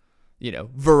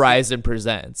 Verizon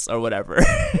Presents or whatever,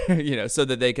 so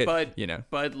that they could,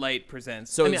 Bud Light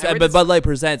Presents. So, but Bud Light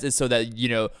Presents is so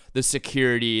that, the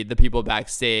security, the people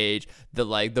backstage, the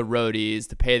roadies,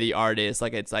 to pay the artists,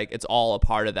 it's all a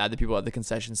part of that. The people at the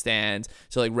concession stands,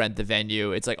 so rent the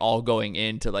venue. It's all going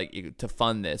into to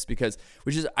fund this,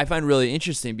 which is, I find really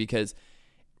interesting, because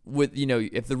with,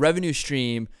 if the revenue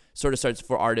stream sort of starts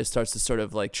to sort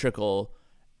of trickle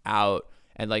out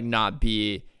and not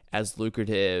be as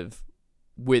lucrative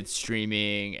with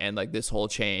streaming and this whole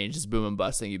change, this boom and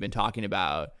bust thing you've been talking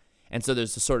about. And so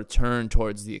there's a sort of turn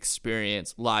towards the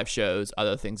experience, live shows,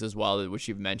 other things as well, which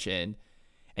you've mentioned.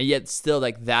 And yet still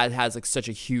that has such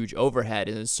a huge overhead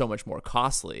and is so much more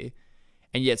costly.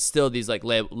 And yet still these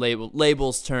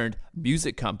labels turned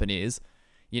music companies,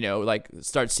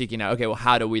 start seeking out, okay, well,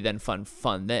 how do we then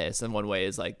fund this? And one way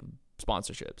is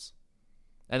sponsorships.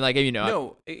 And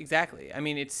no, exactly. I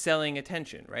mean, it's selling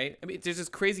attention, right? I mean, there's this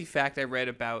crazy fact I read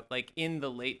about in the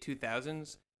late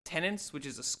 2000s, Tennent's, which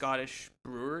is a Scottish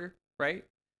brewer, right?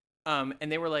 And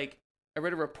they were I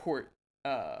read a report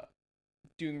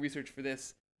doing research for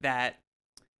this, that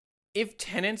if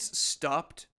Tennent's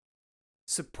stopped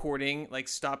supporting,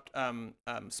 stopped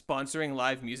sponsoring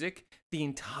live music, the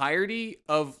entirety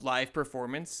of live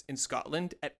performance in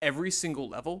Scotland at every single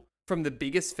level, from the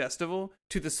biggest festival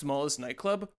to the smallest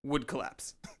nightclub, would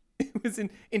collapse. It was I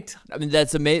mean,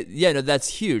 that's amazing. Yeah, no, that's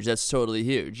huge. That's totally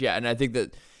huge. Yeah, and I think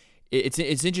that it's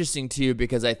interesting too,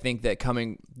 because I think that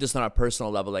coming just on a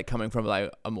personal level, coming from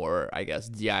a more, I guess,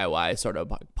 DIY sort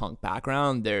of punk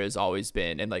background, there has always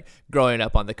been, and growing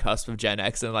up on the cusp of Gen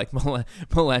X and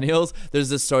millennials, there's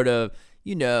this sort of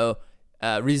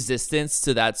resistance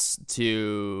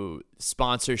to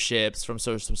sponsorships from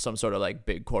some sort of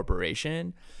big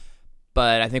corporation.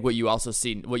 But I think what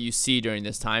you see during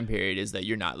this time period is that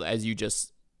you're not, as you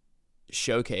just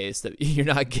showcased, that you're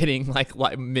not getting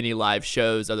mini live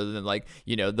shows other than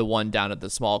the one down at the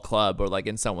small club or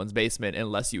in someone's basement,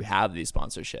 unless you have these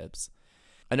sponsorships.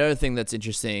 Another thing that's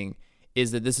interesting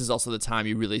is that this is also the time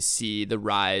you really see the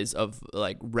rise of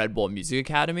Red Bull Music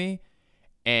Academy,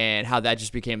 and how that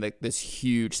just became this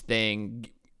huge thing,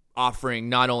 offering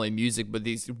not only music but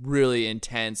these really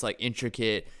intense,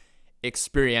 intricate,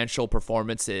 experiential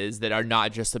performances that are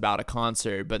not just about a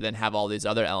concert, but then have all these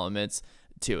other elements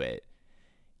to it.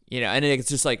 And it's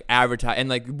just advertise,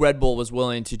 and Red Bull was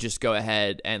willing to just go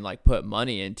ahead and put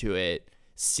money into it,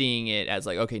 seeing it as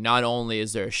okay, not only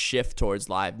is there a shift towards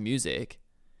live music,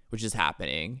 which is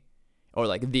happening, or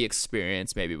the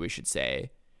experience, maybe we should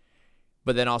say,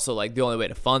 but then also the only way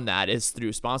to fund that is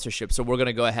through sponsorship. So we're going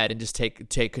to go ahead and just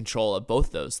take control of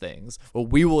both those things. Well,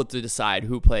 we will decide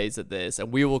who plays at this,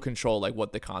 and we will control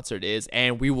what the concert is,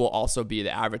 and we will also be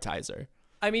the advertiser.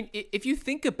 I mean, if you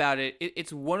think about it,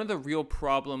 it's one of the real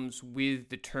problems with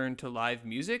the turn to live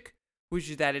music, which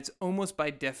is that it's almost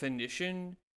by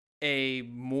definition a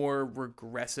more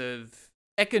regressive.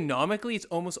 Economically, it's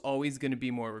almost always going to be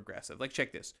more regressive.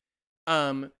 Check this.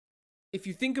 If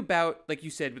you think about, like you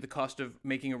said, with the cost of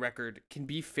making a record can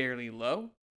be fairly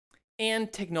low,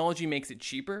 and technology makes it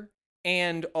cheaper,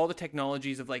 and all the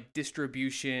technologies of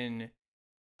distribution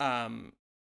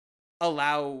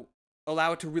allow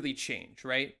it to really change,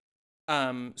 right?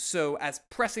 So as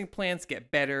pressing plants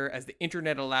get better, as the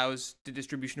internet allows the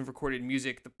distribution of recorded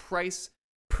music, the price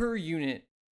per unit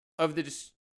of the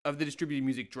distributed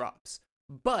music drops.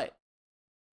 But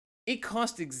it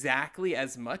costs exactly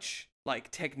as much,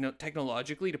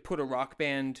 technologically, to put a rock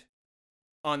band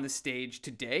on the stage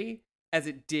today as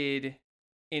it did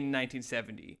in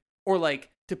 1970, or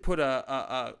to put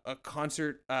a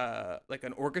concert,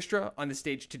 an orchestra on the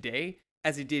stage today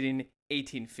as it did in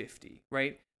 1850,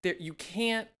 right? You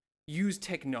can't use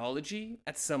technology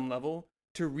at some level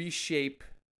to reshape,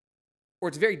 or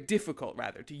it's very difficult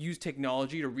rather to use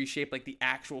technology to reshape the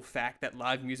actual fact that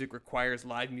live music requires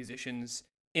live musicians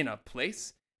in a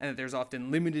place, and that there's often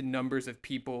limited numbers of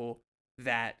people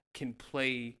that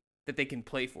they can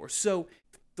play for. So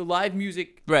the live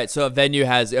music, right? So a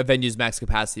venue's max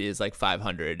capacity is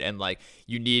 500, and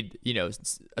you need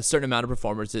a certain amount of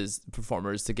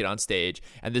performers to get on stage,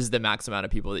 and this is the max amount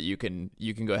of people that you can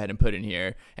go ahead and put in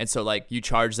here. And so you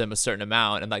charge them a certain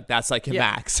amount, and that's a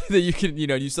max that you can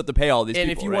you still have to pay all these and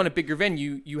people. If you want a bigger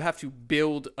venue, you have to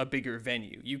build a bigger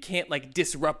venue. You can't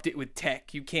disrupt it with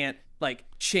tech. You can't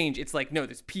change. It's no,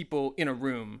 there's people in a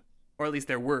room, or at least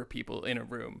there were people in a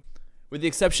room. With the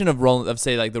exception of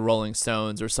say the Rolling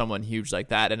Stones or someone huge like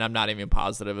that, and I'm not even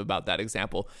positive about that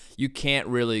example, you can't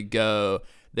really go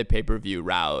the pay-per-view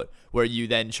route where you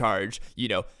then charge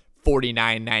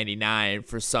 $49.99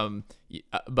 for some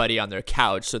buddy on their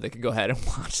couch so they can go ahead and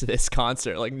watch this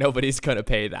concert. Like, nobody's gonna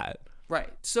pay that.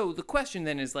 Right. So the question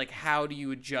then is, like, how do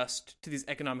you adjust to these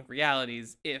economic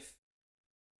realities if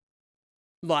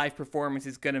live performance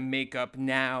is going to make up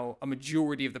now a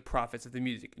majority of the profits of the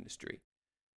music industry?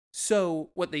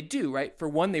 So what they do, right? For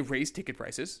one, they raise ticket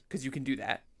prices, because you can do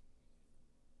that.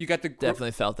 You got the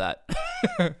Definitely felt that.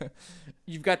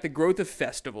 You've got the growth of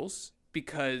festivals,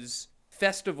 because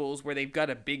festivals where they've got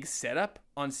a big setup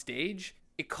on stage,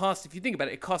 it costs, if you think about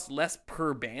it, it costs less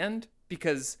per band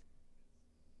because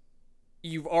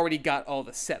you've already got all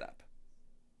the setup.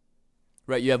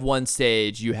 Right, you have one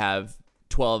stage, you have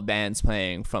 12 bands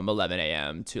playing from 11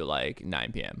 a.m. to like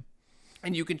 9 p.m.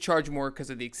 And you can charge more because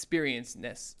of the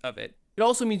experience-ness of it. It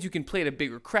also means you can play to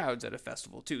bigger crowds at a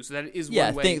festival too. So that is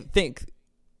one way. Think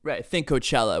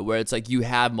Coachella, where it's like you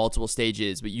have multiple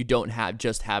stages, but you don't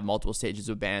have multiple stages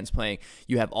with bands playing.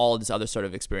 You have all this other sort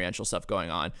of experiential stuff going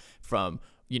on, from,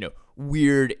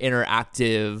 weird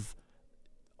interactive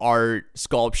art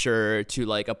sculpture to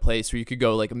like a place where you could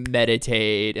go like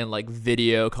meditate and like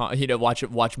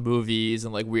watch movies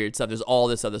and like weird stuff. There's all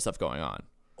this other stuff going on.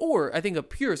 Or I think a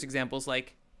purest example is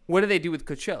like, what do they do with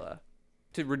Coachella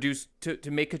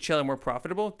to make Coachella more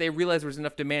profitable? They realize there's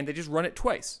enough demand. They just run it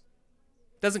twice.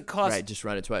 Doesn't cost. Right, just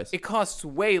run it twice. It costs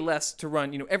way less to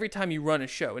run, every time you run a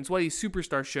show. And it's why these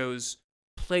superstar shows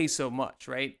play so much,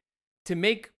 right? To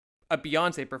make a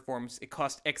Beyonce performance, it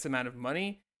costs X amount of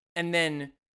money. And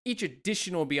then each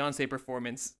additional Beyonce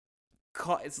performance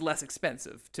is less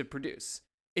expensive to produce.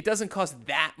 It doesn't cost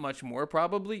that much more,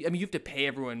 probably. I mean, you have to pay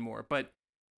everyone more, but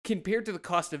compared to the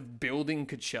cost of building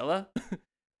Coachella,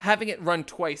 having it run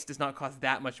twice does not cost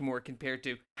that much more compared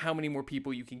to how many more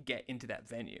people you can get into that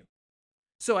venue.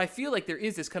 So I feel like there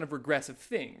is this kind of regressive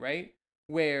thing, right?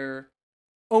 Where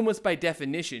almost by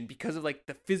definition, because of like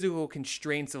the physical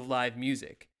constraints of live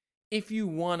music, if you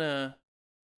want to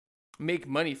make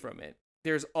money from it,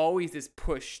 there's always this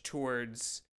push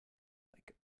towards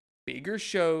like bigger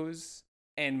shows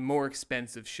and more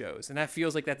expensive shows. And that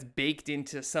feels like that's baked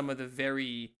into some of the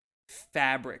very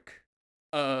fabric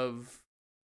of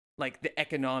like the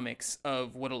economics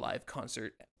of what a live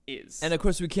concert is. And of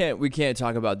course we can't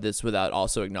talk about this without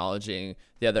also acknowledging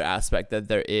the other aspect, that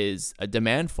there is a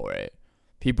demand for it.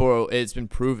 It's been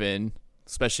proven,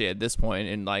 especially at this point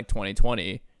in like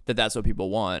 2020, that that's what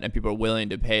people want, and people are willing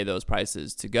to pay those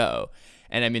prices to go.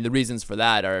 And I mean, the reasons for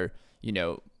that are,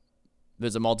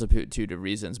 there's a multitude of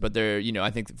reasons, but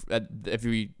I think if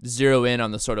we zero in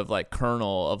on the sort of like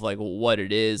kernel of like what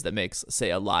it is that makes, say,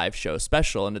 a live show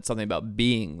special, and it's something about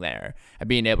being there and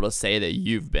being able to say that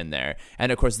you've been there.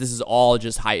 And of course, this is all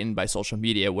just heightened by social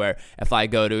media, where if I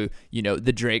go to,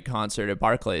 the Drake concert at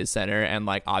Barclays Center, and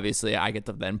like, obviously I get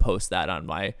to then post that on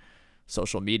my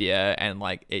social media, and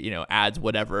like it, adds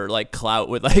whatever like clout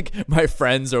with like my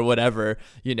friends or whatever,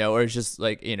 or it's just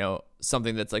like,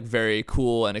 something that's like very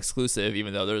cool and exclusive,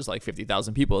 even though there's like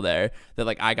 50,000 people there, that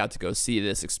like I got to go see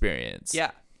this experience.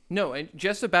 Yeah, no, and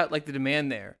just about like the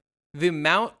demand there, the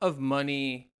amount of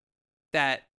money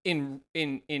that the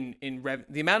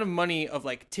amount of money of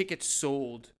like tickets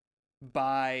sold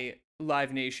by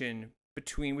Live Nation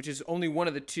which is only one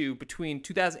of the two, between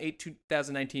 2008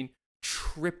 2019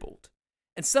 tripled.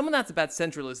 And some of that's about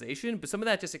centralization, but some of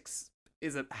that just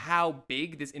is how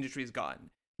big this industry has gotten.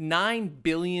 $9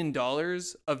 billion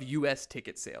of U.S.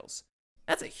 ticket sales.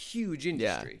 That's a huge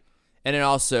industry. Yeah. And it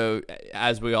also,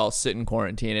 as we all sit in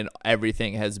quarantine and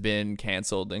everything has been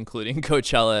canceled, including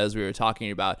Coachella, as we were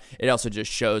talking about, it also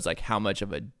just shows like how much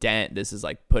of a dent this is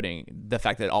like putting, the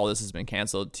fact that all this has been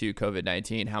canceled to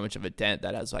COVID-19, how much of a dent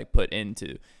that has like put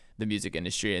into the music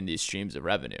industry and these streams of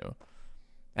revenue.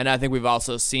 And I think we've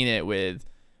also seen it with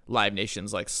Live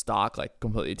Nation's like stock like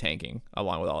completely tanking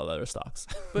along with all the other stocks.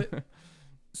 But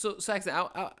so Saxon,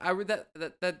 I read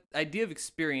that idea of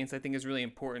experience, I think, is really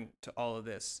important to all of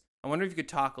this. I wonder if you could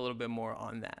talk a little bit more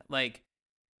on that, like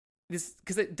this,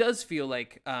 because it does feel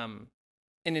like and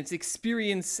it's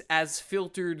experience as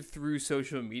filtered through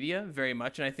social media very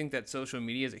much, and I think that social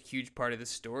media is a huge part of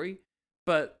this story.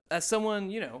 But as someone,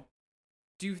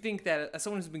 do you think that, as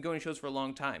someone who's been going to shows for a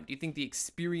long time, do you think the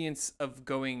experience of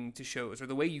going to shows, or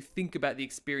the way you think about the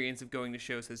experience of going to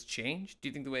shows, has changed? Do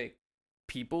you think the way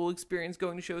people experience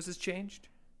going to shows has changed?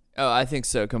 Oh, I think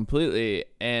so, completely.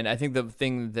 And I think the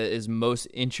thing that is most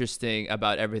interesting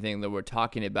about everything that we're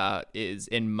talking about is,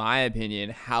 in my opinion,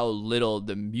 how little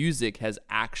the music has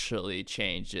actually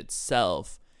changed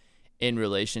itself in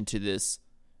relation to this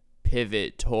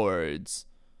pivot towards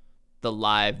the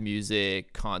live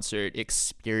music concert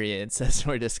experience, as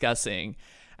we're discussing.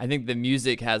 I think the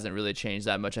music hasn't really changed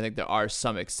that much. I think there are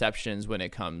some exceptions when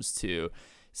it comes to,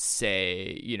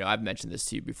 say, I've mentioned this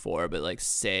to you before, but like,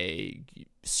 say,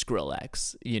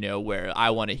 Skrillex, where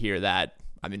I want to hear that.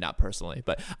 I mean, not personally,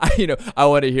 but I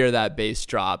want to hear that bass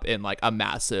drop in like a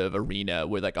massive arena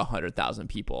with like 100,000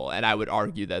 people. And I would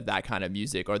argue that that kind of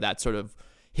music, or that sort of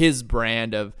his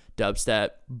brand of dubstep,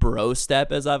 bro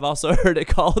step, as I've also heard it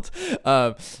called,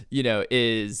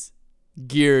 is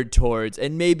geared towards,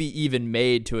 and maybe even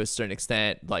made to a certain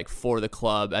extent, like for the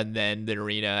club and then the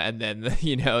arena and then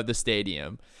the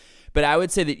stadium. But I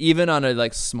would say that even on a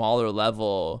like smaller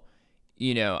level,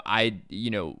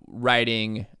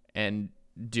 writing and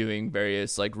doing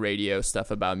various like radio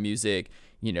stuff about music,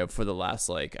 for the last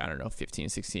like, I don't know, 15,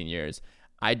 16 years,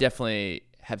 I definitely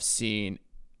have seen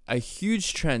a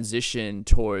huge transition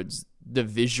towards the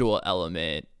visual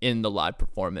element in the live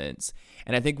performance.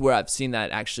 And I think where I've seen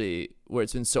that actually, where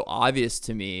it's been so obvious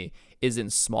to me, is in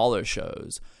smaller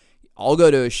shows. I'll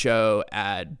go to a show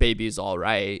at Baby's All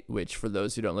Right, which for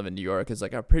those who don't live in New York is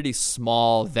like a pretty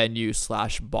small venue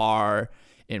 / bar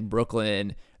in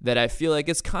Brooklyn, that I feel like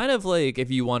it's kind of like, if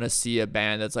you want to see a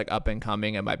band that's like up and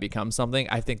coming and might become something,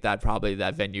 I think that probably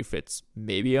that venue fits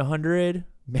maybe 100,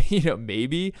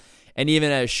 maybe. And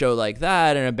even at a show like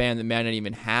that, and a band that might not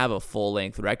even have a full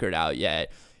length record out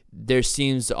yet, there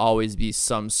seems to always be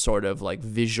some sort of like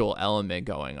visual element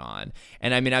going on.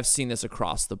 And I mean, I've seen this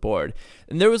across the board.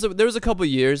 And there was a couple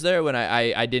years there when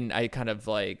I kind of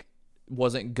like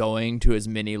wasn't going to as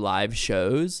many live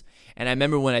shows. And I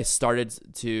remember when I started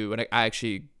to,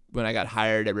 when I got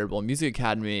hired at Red Bull Music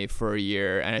Academy for a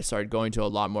year, and I started going to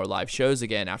a lot more live shows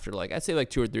again after like, I'd say like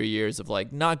 2 or 3 years of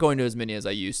like not going to as many as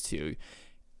I used to.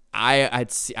 I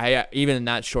even in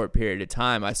that short period of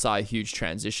time, I saw a huge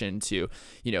transition to,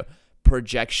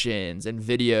 projections and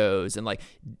videos and like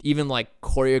even like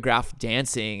choreographed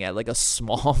dancing at like a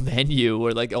small venue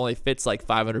where like only fits like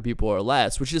 500 people or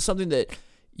less, which is something that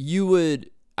you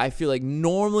would, I feel like,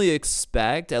 normally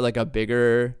expect at like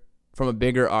from a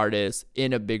bigger artist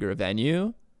in a bigger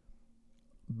venue.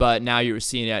 But now you're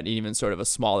seeing it at even sort of a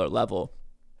smaller level.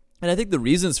 And I think the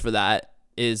reasons for that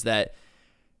is that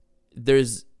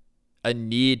there's a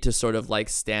need to sort of like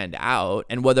stand out,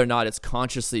 and whether or not it's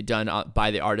consciously done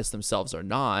by the artists themselves or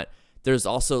not, there's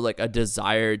also like a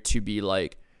desire to be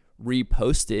like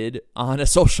reposted on a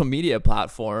social media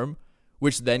platform,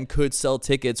 which then could sell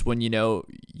tickets when,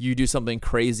 you do something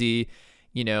crazy,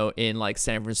 in like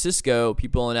San Francisco.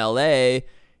 People in LA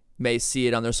may see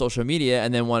it on their social media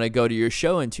and then want to go to your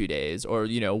show in 2 days, or,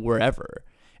 wherever.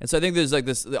 And so I think there's like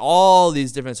all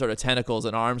these different sort of tentacles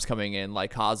and arms coming in, like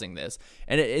causing this.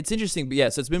 And it's interesting. But yeah,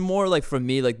 so it's been more like, for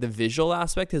me, like the visual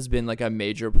aspect has been like a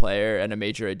major player and a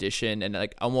major addition, and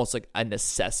like almost like a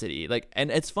necessity. Like,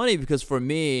 and it's funny because for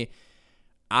me,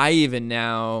 I even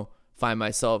now find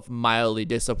myself mildly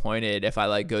disappointed if I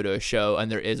like go to a show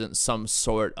and there isn't some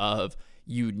sort of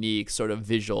unique sort of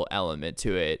visual element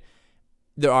to it.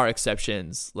 There are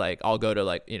exceptions. Like I'll go to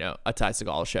like, a Ty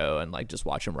Segall show and like just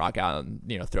watch him rock out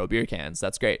and, throw beer cans.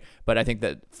 That's great. But I think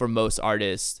that for most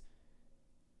artists,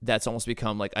 that's almost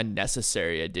become like a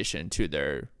necessary addition to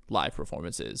their live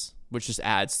performances, which just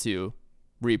adds to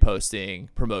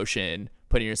reposting, promotion,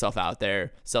 putting yourself out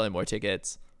there, selling more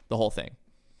tickets, the whole thing.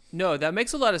 No, that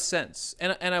makes a lot of sense.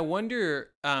 And I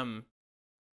wonder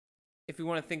if we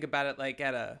want to think about it like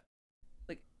at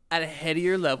a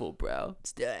headier level, bro.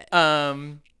 Let's do it.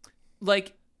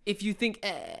 Like if you think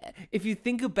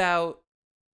about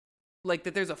like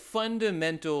that, there's a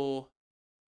fundamental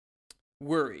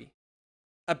worry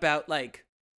about like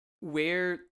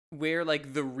where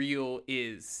like the real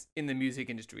is in the music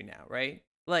industry now, right?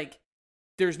 Like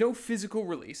there's no physical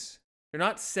release. They're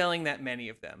not selling that many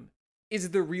of them.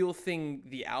 Is the real thing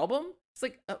the album? It's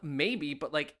like maybe,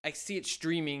 but like I see it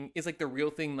streaming. Is like the real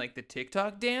thing like the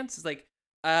TikTok dance? It's like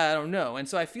I don't know. And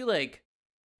so I feel like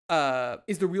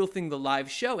is the real thing the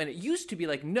live show? And it used to be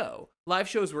like, no, live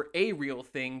shows were a real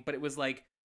thing, but it was like,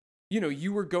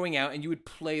 you were going out and you would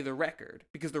play the record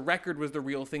because the record was the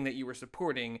real thing that you were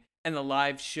supporting, and the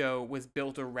live show was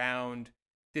built around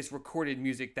this recorded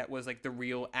music that was like the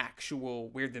real actual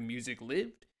where the music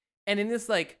lived. And in this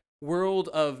like world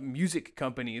of music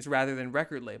companies rather than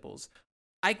record labels,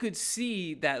 I could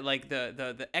see that like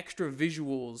the extra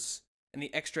visuals and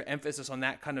the extra emphasis on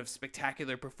that kind of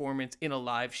spectacular performance in a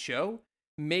live show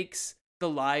makes the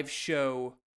live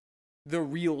show the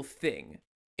real thing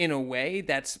in a way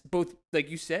that's both, like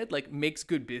you said, like makes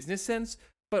good business sense,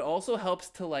 but also helps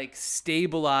to like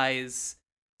stabilize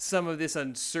some of this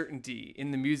uncertainty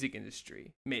in the music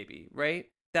industry, maybe, right?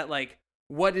 That like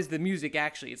what is the music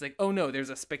actually? It's like, oh no, there's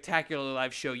a spectacular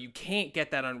live show. You can't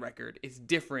get that on record. It's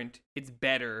different. It's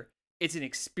better. It's an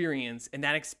experience, and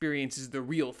that experience is the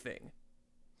real thing.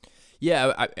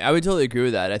 Yeah, I would totally agree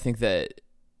with that. I think that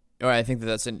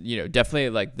that's definitely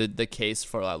like the case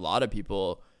for a lot of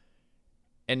people,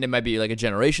 and it might be like a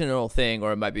generational thing,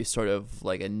 or it might be sort of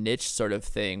like a niche sort of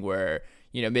thing where,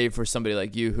 maybe for somebody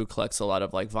like you who collects a lot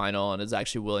of like vinyl and is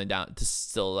actually willing down to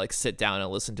still like sit down and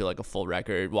listen to like a full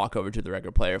record, walk over to the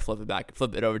record player, flip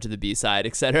it over to the B side,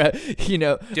 etc.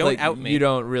 Don't like, out me. You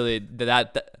don't really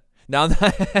that now I'm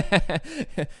not,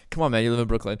 come on, man, you live in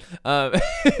Brooklyn.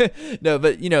 No,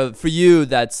 but for you,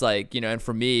 that's like, and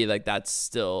for me, like that's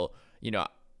still,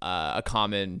 a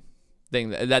common thing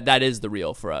that is the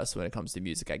real for us when it comes to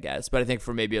music, I guess. But I think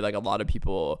for maybe like a lot of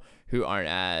people who aren't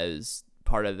as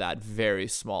part of that very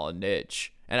small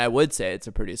niche, and I would say it's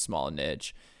a pretty small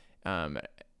niche,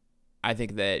 I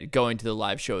think that going to the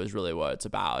live show is really what it's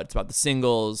about. It's about the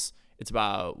singles. It's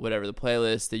about whatever the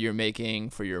playlist that you're making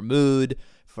for your mood,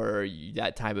 for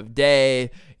that time of day,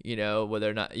 whether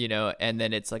or not, and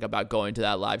then it's like about going to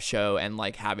that live show and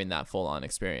like having that full on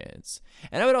experience.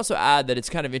 And I would also add that it's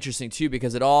kind of interesting too,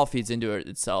 because it all feeds into it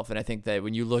itself. And I think that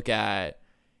when you look at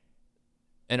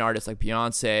an artist like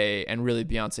Beyonce, and really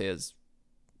Beyonce is,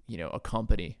 a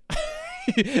company,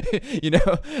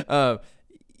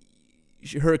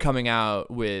 her coming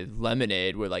out with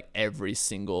Lemonade, where like every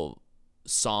single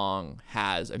song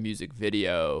has a music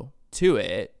video to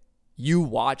it, you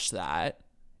watch that,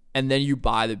 and then you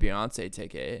buy the Beyonce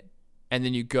ticket, and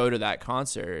then you go to that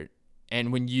concert,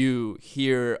 and when you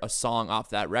hear a song off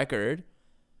that record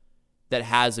that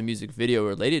has a music video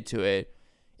related to it,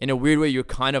 in a weird way, you're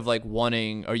kind of like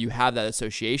wanting, or you have that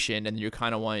association, and you're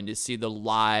kind of wanting to see the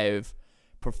live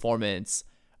performance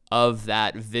of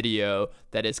that video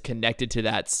that is connected to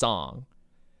that song.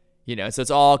 So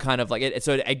it's all kind of like it.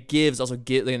 So it gives also, like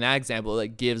in that example,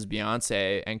 it gives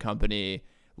Beyonce and company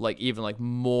like even like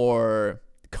more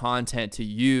content to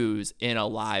use in a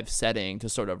live setting to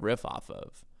sort of riff off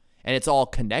of, and it's all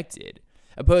connected,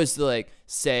 opposed to like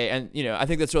say, and I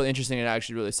think that's really interesting and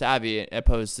actually really savvy,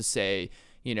 opposed to say,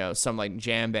 some like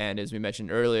jam band, as we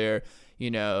mentioned earlier,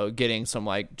 getting some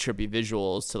like trippy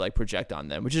visuals to like project on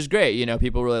them, which is great.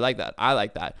 People really like that. I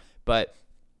like that. But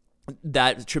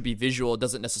that trippy visual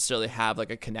doesn't necessarily have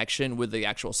like a connection with the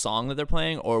actual song that they're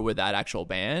playing or with that actual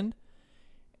band.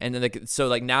 And then so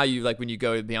like now you like when you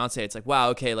go to Beyonce, it's like, wow,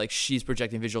 okay, like she's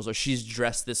projecting visuals, or she's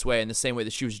dressed this way in the same way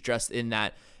that she was dressed in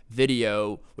that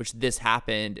video, which this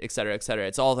happened, et cetera, et cetera.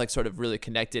 It's all like sort of really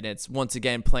connected, and it's once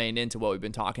again playing into what we've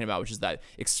been talking about, which is that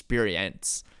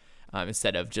experience,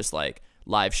 instead of just like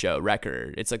live show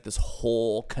record. It's like this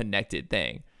whole connected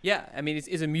thing. Yeah, I mean,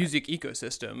 it's a music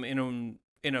ecosystem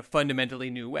in a fundamentally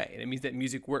new way, and it means that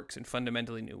music works in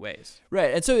fundamentally new ways.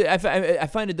 Right, and so I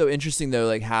find it though interesting though,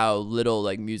 like how little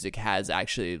like music has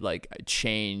actually like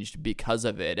changed because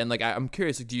of it, and like I'm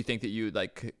curious, like, do you think that you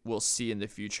like will see in the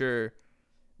future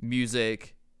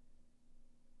music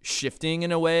shifting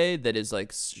in a way that is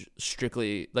like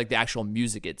strictly like the actual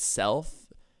music itself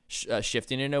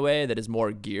shifting in a way that is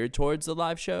more geared towards the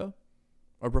live show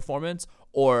or performance,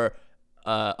 or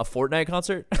a Fortnite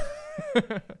concert?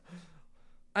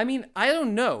 I mean, I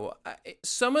don't know.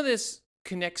 Some of this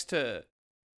connects to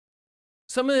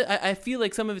some of it. I feel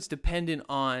like some of it's dependent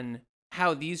on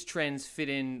how these trends fit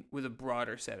in with a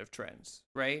broader set of trends,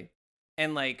 right?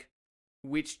 And like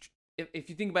if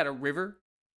you think about a river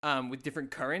with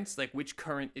different currents, like which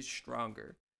current is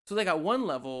stronger? So like at one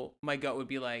level, my gut would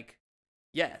be like,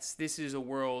 yes, this is a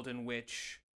world in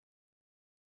which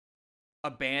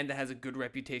a band that has a good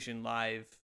reputation live,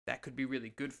 that could be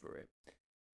really good for it.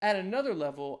 At another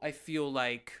level, I feel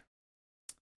like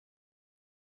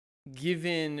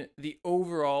given the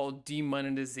overall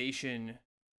demonetization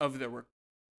of the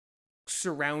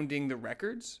surrounding the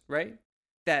records, right?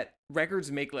 That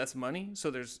records make less money, so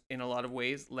there's in a lot of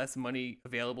ways less money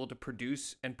available to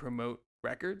produce and promote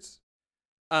records.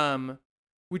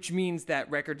 Which means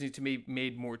that records need to be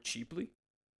made more cheaply.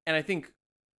 And I think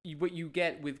what you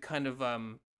get with kind of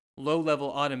low-level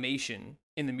automation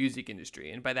in the music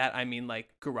industry, and by that I mean like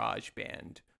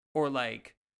GarageBand or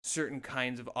like certain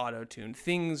kinds of auto-tune,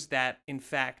 things that in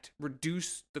fact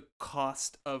reduce the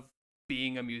cost of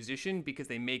being a musician because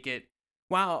they make it,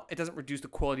 while it doesn't reduce the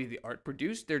quality of the art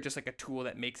produced, they're just like a tool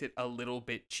that makes it a little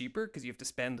bit cheaper because you have to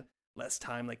spend less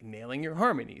time like nailing your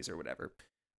harmonies or whatever.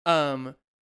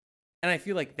 And I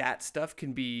feel like that stuff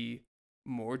can be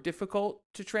more difficult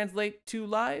to translate to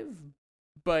live.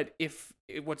 But if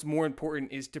what's more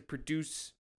important is to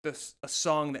produce a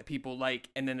song that people like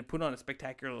and then to put on a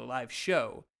spectacular live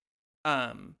show,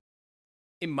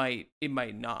 it might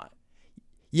not.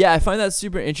 Yeah, I find that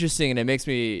super interesting, and it makes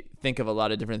me think of a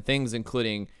lot of different things,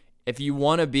 including if you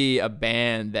want to be a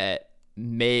band that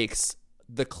makes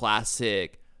the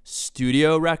classic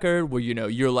studio record where, you know,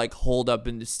 you're like holed up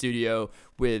in the studio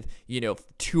with, you know,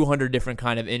 200 different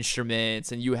kind of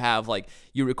instruments, and you have like,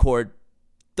 you record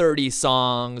 30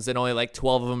 songs and only like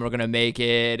 12 of them are going to make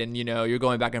it, and, you know, you're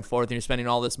going back and forth and you're spending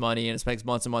all this money and it takes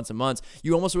months and months and months.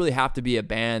 You almost really have to be a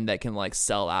band that can like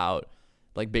sell out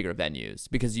like bigger venues,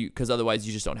 because otherwise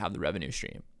you just don't have the revenue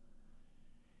stream.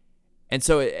 And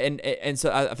so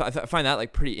so I find that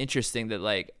like pretty interesting, that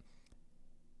like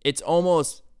it's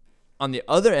almost on the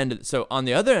other end of, so on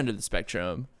the other end of the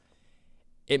spectrum,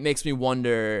 it makes me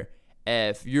wonder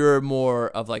if you're more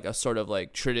of like a sort of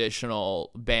like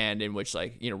traditional band in which,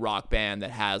 like, you know, rock band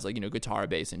that has like, you know, guitar,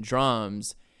 bass, and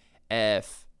drums,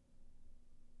 if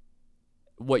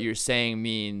what you're saying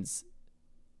means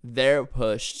they're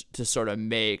pushed to sort of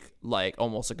make like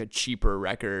almost like a cheaper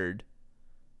record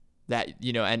that,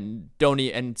 you know,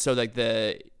 and so like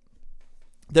they're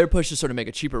pushed to sort of make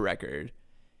a cheaper record,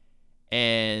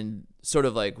 and sort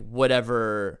of like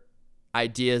whatever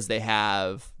ideas they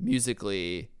have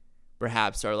musically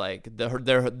perhaps are like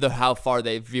the how far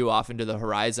they view off into the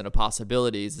horizon of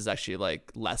possibilities is actually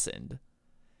like lessened.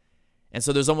 And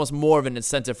so there's almost more of an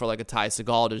incentive for like a Ty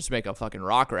Segall to just make a fucking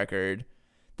rock record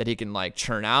that he can like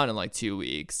churn out in like 2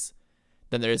 weeks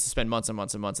than there is to spend months and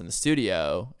months and months in the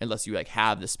studio, unless you like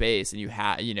have the space and you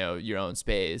have, you know, your own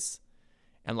space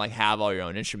and like have all your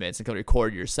own instruments and can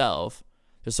record yourself.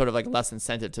 There's sort of like less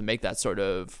incentive to make that sort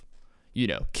of, you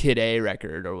know, Kid A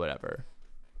record or whatever.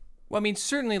 Well, I mean,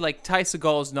 certainly like Ty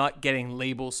Segall is not getting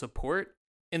label support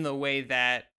in the way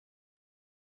that,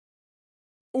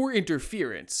 or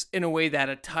interference in a way that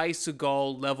a Ty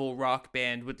Segall level rock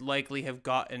band would likely have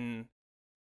gotten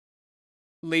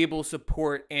label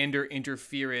support and or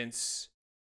interference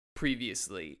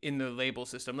previously in the label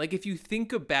system. Like if you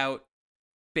think about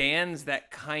bands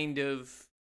that kind of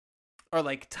are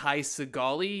like Ty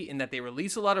Segall-y in that they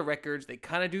release a lot of records, they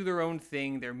kind of do their own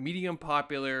thing, they're medium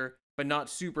popular but not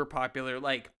super popular.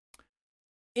 Like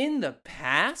in the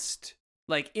past,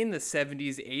 like in the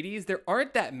 70s, 80s, there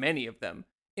aren't that many of them.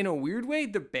 In a weird way,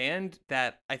 the band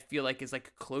that I feel like is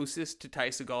like closest to Ty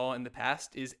Segall in the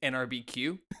past is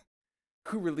NRBQ,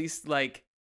 who released like,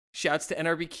 shouts to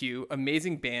NRBQ,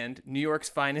 amazing band, New York's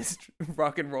finest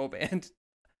rock and roll band.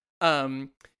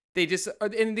 They just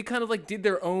and they kind of like did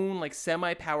their own like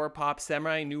semi power pop,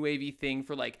 semi new wavy thing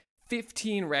for like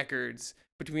 15 records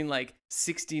between like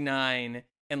 69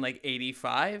 and like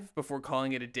 85 before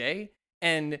calling it a day,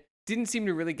 and didn't seem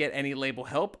to really get any label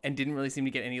help and didn't really seem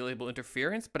to get any label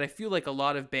interference. But I feel like a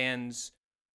lot of bands,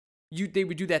 they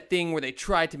would do that thing where they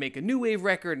tried to make a new wave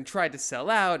record and tried to sell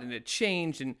out, and it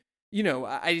changed. And, you know,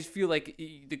 I just feel like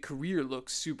the career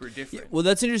looks super different. Well,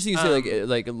 that's interesting you say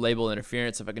like label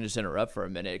interference, if I can just interrupt for a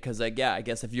minute, because like, yeah, I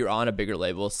guess if you're on a bigger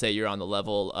label, say you're on the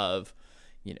level of,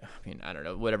 you know, I mean, I don't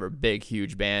know, whatever big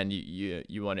huge band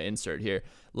you want to insert here,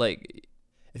 like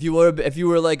if you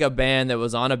were like a band that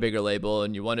was on a bigger label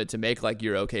and you wanted to make like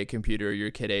your OK Computer,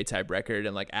 your Kid A type record,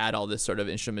 and like add all this sort of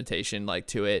instrumentation like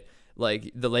to it,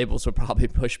 like the labels would probably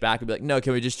push back and be like, no,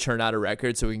 can we just churn out a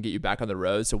record so we can get you back on the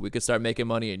road so we could start making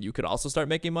money and you could also start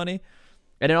making money?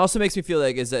 And it also makes me feel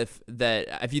like as if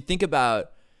you think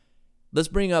about, let's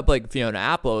bring up like Fiona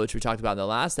Apple, which we talked about in the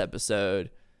last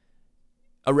episode,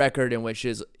 a record in which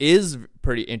is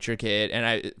pretty intricate,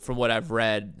 and from what I've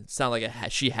read, sound like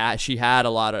she had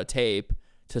a lot of tape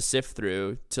to sift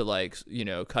through to, like, you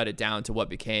know, cut it down to what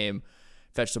became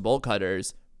Fetch the Bolt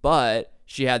Cutters, but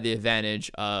she had the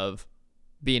advantage of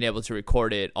being able to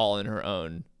record it all in her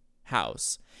own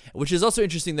house, which is also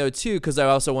interesting though too, because I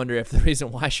also wonder if the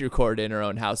reason why she recorded in her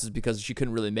own house is because she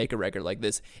couldn't really make a record like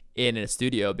this in a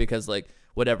studio, because like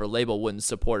whatever label wouldn't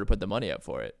support or put the money up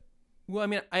for it. Well, I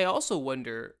mean, I also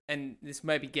wonder, and this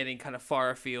might be getting kind of far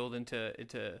afield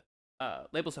into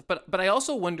label stuff, but I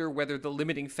also wonder whether the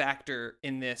limiting factor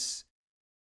in this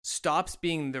stops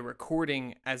being the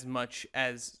recording as much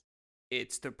as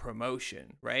it's the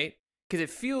promotion, right? Because it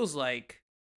feels like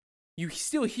you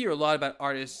still hear a lot about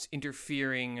artists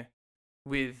interfering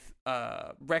with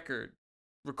record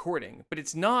recording, but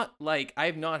it's not like,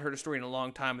 I've not heard a story in a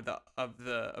long time of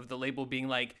the label being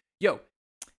like, yo,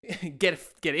 get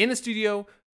in a studio,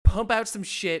 pump out some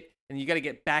shit, and you got to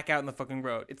get back out on the fucking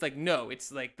road. It's like, no,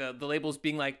 it's like the label's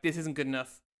being like, this isn't good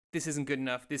enough, this isn't good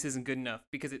enough, this isn't good enough,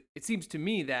 because it seems to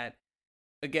me that,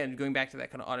 again, going back to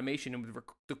that kind of automation and with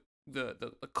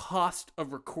the cost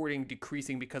of recording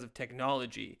decreasing because of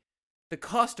technology, the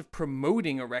cost of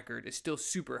promoting a record is still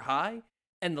super high,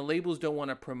 and the labels don't want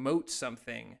to promote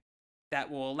something that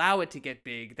will allow it to get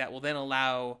big, that will then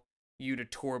allow you to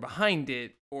tour behind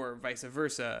it, or vice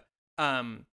versa.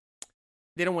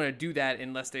 They don't want to do that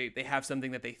unless they have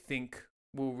something that they think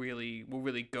will really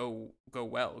go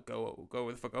well,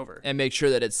 go the fuck over. And make sure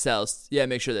that it sells. Yeah,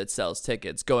 make sure that it sells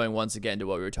tickets. Going once again to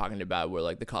what we were talking about, where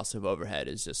like the cost of overhead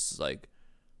is just like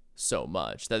so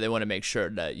much that they want to make sure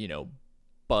that, you know,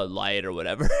 Bud Light or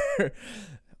whatever,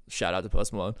 shout out to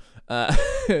Post Malone,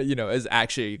 you know, is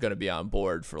actually going to be on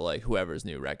board for like whoever's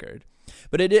new record.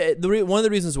 But one of the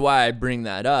reasons why I bring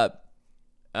that up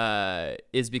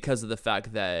is because of the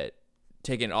fact that,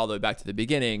 taking it all the way back to the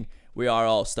beginning, we are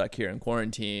all stuck here in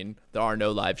quarantine. There are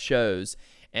no live shows.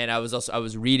 And I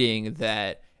was reading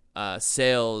that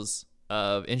sales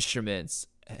of instruments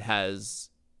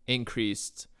has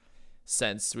increased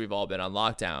since we've all been on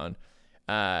lockdown,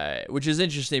 which is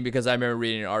interesting because I remember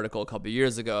reading an article a couple of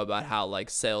years ago about how like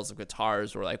sales of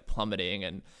guitars were like plummeting,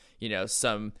 and, you know,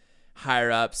 some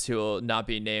higher ups who will not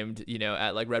be named, you know,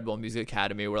 at like Red Bull Music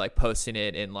Academy were like posting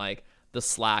it in like the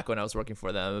Slack when I was working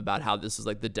for them about how this is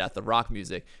like the death of rock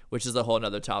music, which is a whole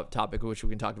nother topic which we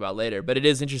can talk about later. But it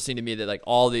is interesting to me that like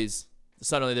all these,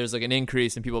 suddenly there's like an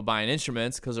increase in people buying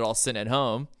instruments because they're all sitting at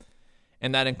home.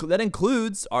 And that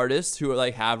includes artists who are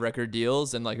like have record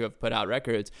deals and like who have put out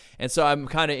records. And so I'm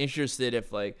kind of interested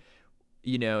if like,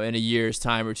 you know, in a year's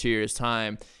time or 2 years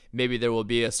time, maybe there will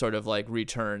be a sort of like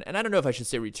return. And I don't know if I should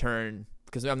say return,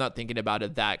 because I'm not thinking about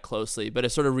it that closely, but a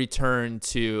sort of return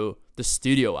to the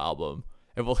studio album.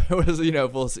 And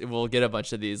we'll get a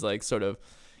bunch of these like sort of,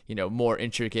 you know, more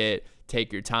intricate,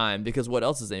 take your time, because what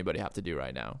else does anybody have to do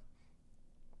right now?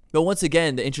 But once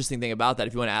again, the interesting thing about that,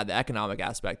 if you want to add the economic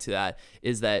aspect to that,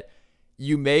 is that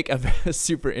you make a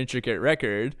super intricate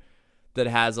record that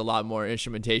has a lot more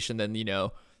instrumentation than, you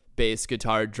know, bass,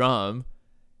 guitar, drum.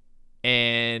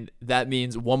 And that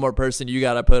means one more person you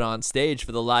got to put on stage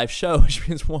for the live show, which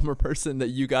means one more person that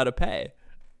you got to pay.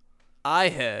 I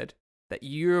heard that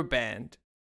your band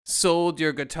sold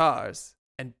your guitars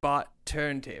and bought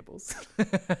turntables.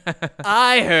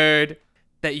 I heard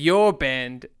that your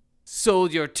band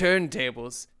sold your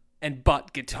turntables and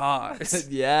bought guitars.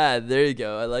 Yeah, there you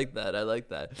go. I like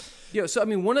that. Yo, so I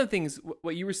mean, one of the things,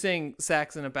 what you were saying,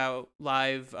 Saxon, about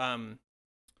live,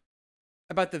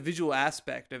 about the visual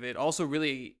aspect of it also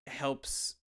really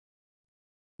helps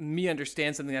me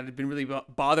understand something that had been really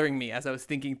bothering me as I was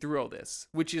thinking through all this,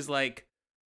 which is like,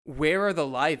 where are the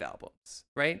live albums,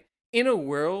 right? In a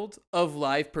world of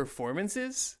live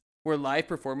performances, where live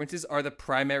performances are the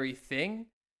primary thing,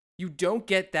 you don't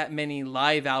get that many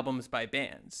live albums by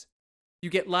bands. You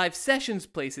get live sessions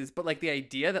places, but like the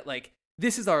idea that like,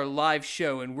 this is our live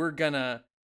show and we're gonna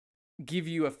give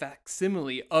you a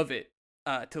facsimile of it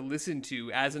to listen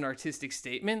to as an artistic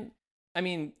statement. I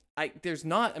mean,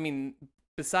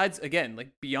 besides, again,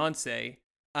 like Beyonce,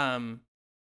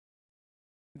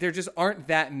 there just aren't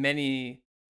that many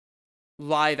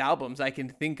live albums I can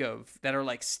think of that are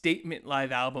like statement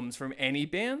live albums from any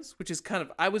bands, which is kind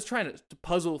of, I was trying to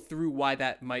puzzle through why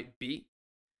that might be.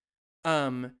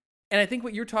 And I think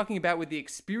what you're talking about with the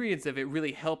experience of it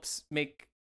really helps make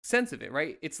sense of it,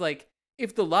 right? It's like,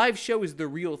 if the live show is the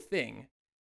real thing,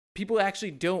 people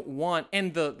actually don't want,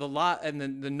 and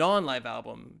the non-live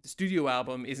album, the studio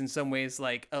album, is in some ways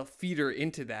like a feeder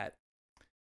into that.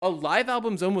 A live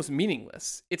album's almost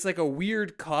meaningless. It's like a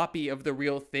weird copy of the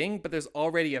real thing, but there's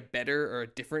already a better or a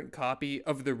different copy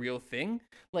of the real thing.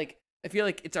 Like, I feel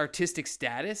like its artistic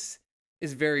status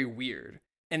is very weird,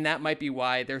 and that might be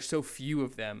why there's so few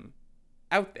of them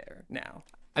out there now.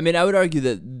 I mean, I would argue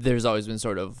that there's always been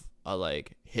sort of a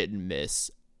like hit and miss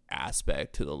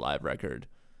aspect to the live record,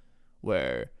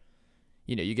 where,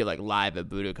 you know, you get like Live at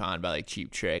Budokan by like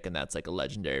Cheap Trick, and that's like a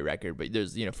legendary record. But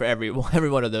there's, you know, for every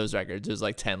one of those records, there's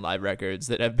like 10 live records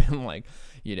that have been like,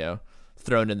 you know,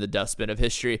 thrown in the dustbin of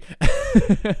history.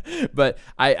 But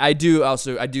I do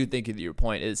think that your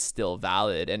point is still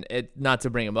valid, and it, not to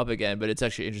bring him up again, but it's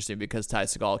actually interesting because Ty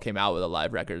Segall came out with a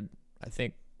live record, I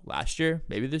think last year,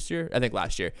 maybe this year, I think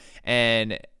last year,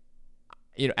 and,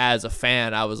 you know, as a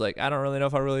fan, I was like, I don't really know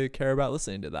if I really care about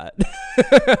listening to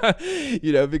that,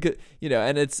 you know, because, you know,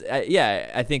 and it's,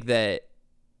 I think that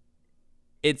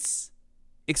it's,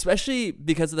 especially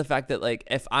because of the fact that, like,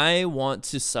 if I want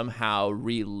to somehow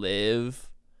relive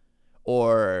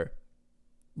or,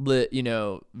 you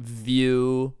know,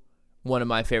 view one of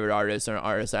my favorite artists or an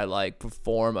artist I like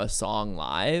perform a song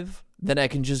live, then I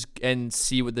can just, and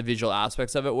see what the visual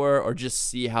aspects of it were, or just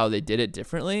see how they did it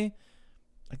differently.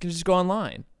 I can just go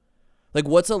online. Like,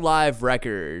 what's a live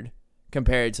record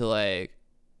compared to like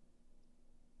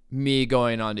me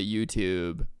going onto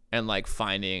YouTube and like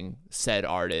finding said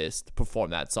artist perform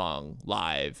that song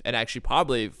live and actually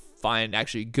probably find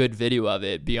actually good video of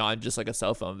it beyond just like a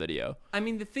cell phone video. I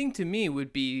mean, the thing to me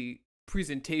would be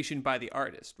presentation by the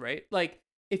artist, right? Like,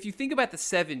 if you think about the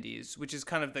 70s, which is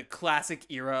kind of the classic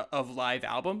era of live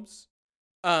albums,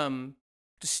 the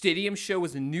stadium show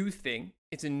was a new thing.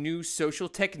 It's a new social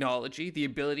technology, the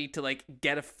ability to like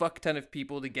get a fuck ton of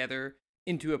people together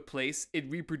into a place,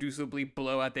 it reproducibly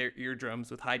blow out their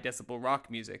eardrums with high decibel rock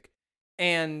music.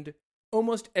 And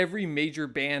almost every major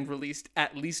band released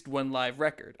at least one live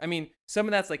record. I mean, some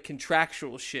of that's like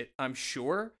contractual shit, I'm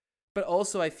sure, but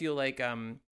also I feel like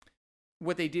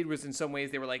what they did was in some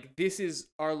ways they were like, this is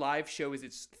our live show is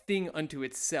its thing unto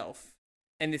itself,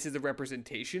 and this is a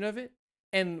representation of it.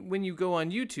 And when you go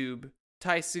on YouTube,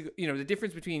 Ty Segall, you know, the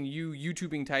difference between you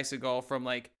YouTubing Ty Segall from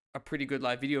like a pretty good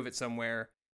live video of it somewhere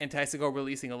and Ty Segall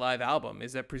releasing a live album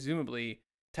is that presumably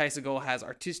Ty Segall has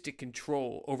artistic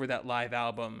control over that live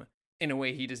album in a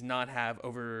way he does not have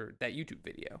over that YouTube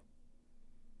video.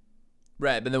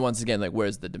 Right, but then once again, like,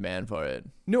 where's the demand for it?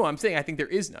 No, I'm saying I think there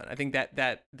is none. I think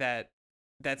that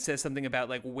says something about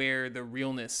like where the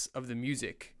realness of the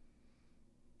music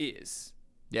is.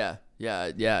 Yeah.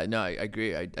 No, I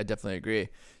agree. I definitely agree.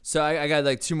 So I got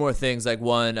like two more things. Like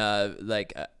one,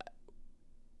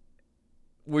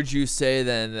 would you say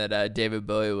then that David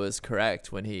Bowie was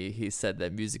correct when he said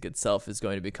that music itself is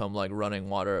going to become like running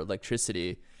water,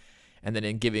 electricity, and then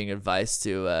in giving advice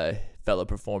to fellow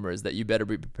performers that you better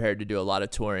be prepared to do a lot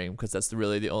of touring because that's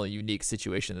really the only unique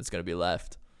situation that's going to be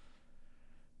left?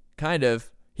 Kind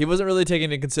of. He wasn't really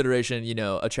taking into consideration, you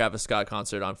know, a Travis Scott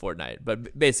concert on Fortnite,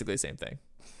 but basically same thing.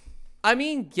 I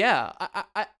mean, yeah,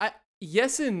 I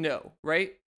yes and no,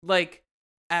 right? Like,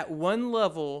 at one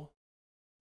level,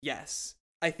 yes.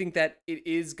 I think that it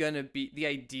is going to be, the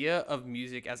idea of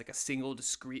music as like a single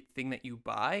discrete thing that you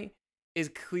buy is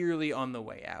clearly on the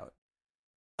way out.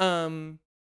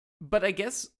 But I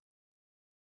guess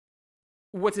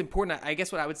what's important, I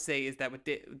guess what I would say is that with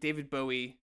David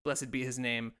Bowie, blessed be his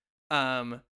name,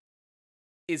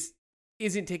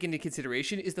 isn't taken into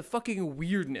consideration is the fucking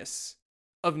weirdness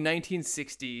of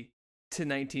 1960 to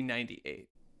 1998,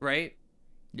 right?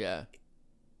 Yeah.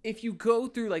 If you go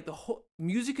through like the whole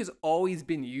music has always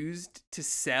been used to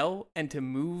sell and to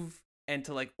move and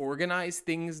to like organize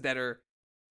things that are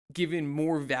given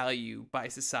more value by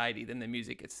society than the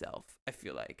music itself. I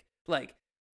feel like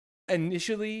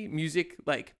initially music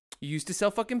like used to sell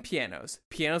fucking pianos.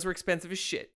 Pianos were expensive as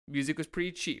shit. Music was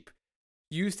pretty cheap.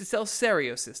 Used to sell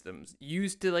stereo systems,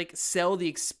 used to like sell the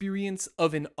experience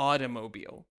of an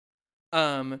automobile.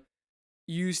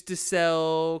 Used to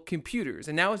sell computers,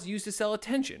 and now it's used to sell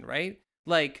attention, right?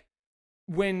 Like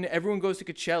when everyone goes to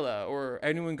Coachella or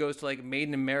anyone goes to like Made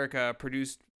in America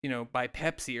produced, you know, by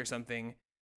Pepsi or something,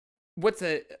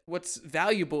 what's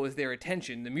valuable is their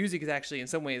attention. The music is actually in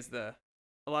some ways a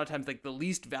lot of times like the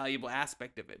least valuable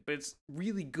aspect of it, but it's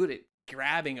really good at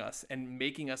grabbing us and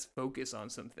making us focus on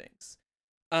some things.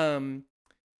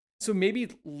 So maybe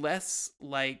less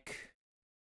like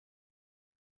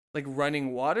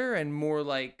running water and more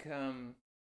like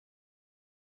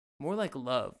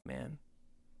love, man.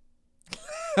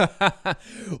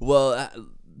 Well,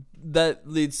 that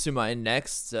leads to my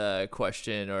next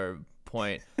question or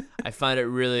point. I find it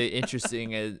really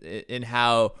interesting in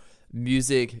how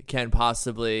music can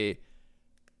possibly,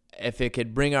 if it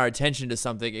could bring our attention to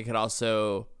something, it could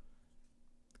also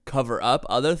cover up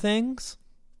other things.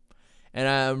 And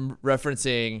I'm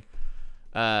referencing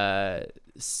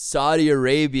Saudi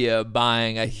Arabia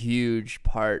buying a huge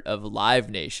part of Live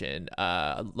Nation.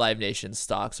 Live Nation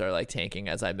stocks are like tanking,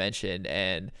 as I mentioned,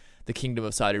 and the Kingdom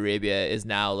of Saudi Arabia is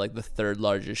now like the third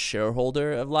largest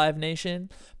shareholder of Live Nation.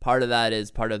 Part of that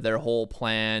is part of their whole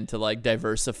plan to like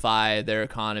diversify their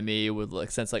economy with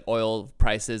like, since like oil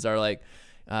prices are like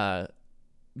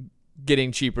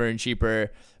getting cheaper and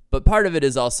cheaper. But part of it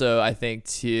is also, I think,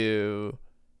 to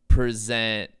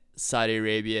present Saudi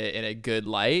Arabia in a good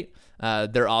light.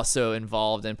 They're also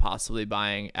involved in possibly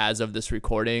buying, as of this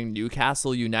recording,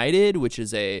 Newcastle United, which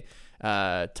is a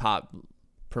top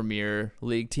Premier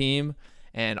League team,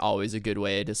 and always a good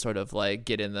way to sort of like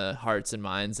get in the hearts and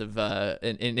minds of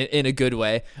in a good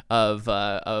way of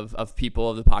people,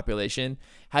 of the population.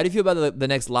 How do you feel about the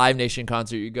next Live Nation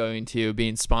concert you're going to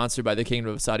being sponsored by the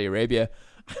Kingdom of Saudi Arabia?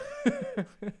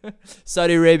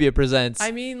 Saudi Arabia presents,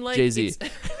 I mean, like, Jay-Z.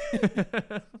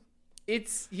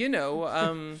 It's you know,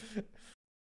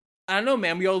 I don't know,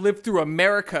 man. We all lived through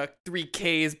America.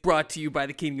 3K is brought to you by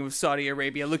the Kingdom of Saudi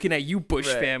Arabia. Looking at you, Bush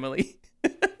family.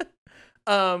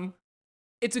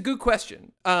 It's a good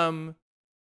question. I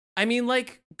mean,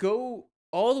 like, go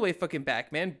all the way fucking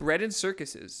back, man. Bread and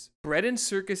circuses. Bread and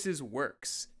circuses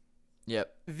works.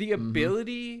 Yep. The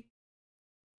ability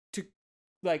to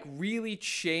like really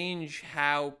change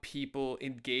how people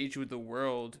engage with the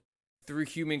world through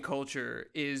human culture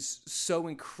is so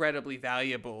incredibly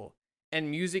valuable. And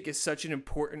music is such an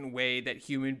important way that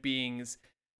human beings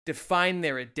define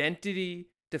their identity,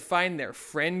 define their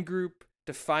friend group,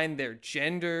 define their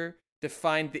gender,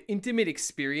 define the intimate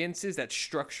experiences that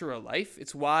structure a life.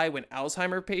 It's why when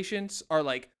Alzheimer patients are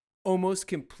like almost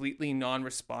completely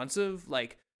non-responsive,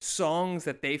 like songs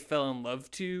that they fell in love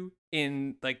to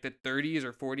in like the 30s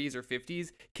or 40s or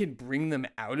 50s can bring them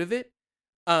out of it.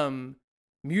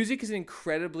 Music is an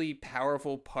incredibly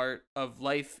powerful part of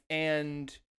life,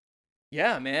 and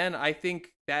yeah, man, I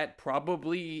think that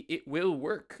probably it will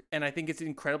work, and I think it's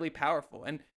incredibly powerful.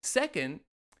 And second,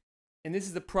 and this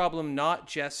is the problem not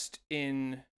just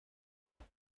in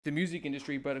the music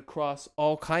industry, but across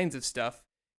all kinds of stuff,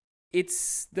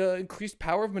 it's the increased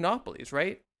power of monopolies,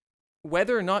 right?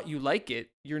 Whether or not you like it,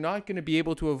 you're not going to be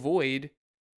able to avoid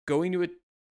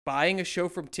buying a show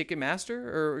from Ticketmaster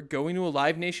or going to a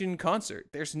Live Nation concert.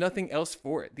 There's nothing else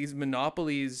for it. These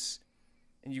monopolies,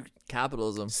 and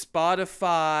capitalism,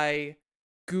 Spotify,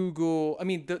 Google. I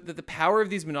mean, the power of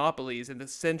these monopolies and the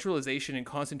centralization and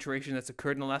concentration that's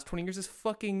occurred in the last 20 years is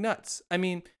fucking nuts. I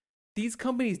mean, these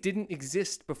companies didn't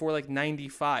exist before like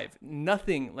 95.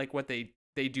 Nothing like what they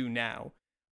do now.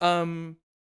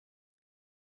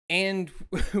 And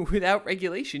without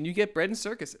regulation, you get bread and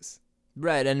circuses.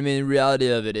 Right. And I mean, the reality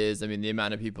of it is, I mean, the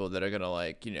amount of people that are going to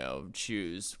like, you know,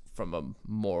 choose from a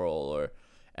moral or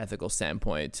ethical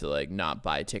standpoint to like not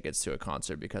buy tickets to a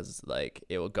concert because like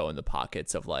it will go in the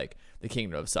pockets of like the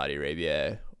Kingdom of Saudi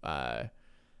Arabia,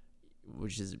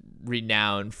 which is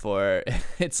renowned for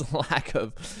its lack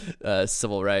of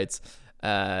civil rights.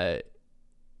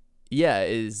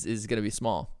 Is going to be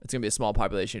small. It's going to be a small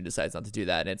population who decides not to do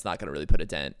that, and it's not going to really put a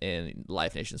dent in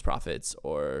Live Nation's profits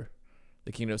or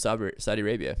the Kingdom of Saudi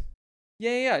Arabia.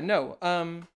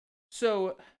 No.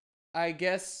 So I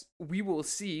guess we will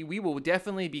see. We will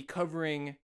definitely be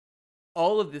covering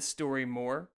all of this story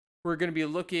more. We're going to be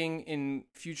looking in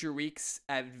future weeks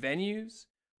at venues.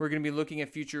 We're going to be looking at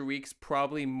future weeks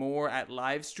probably more at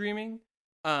live streaming.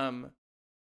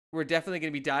 We're definitely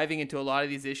going to be diving into a lot of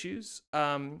these issues.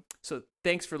 So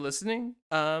thanks for listening.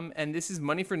 And this is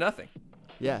Money for Nothing.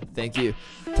 Yeah, thank you.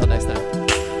 Until next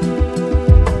time.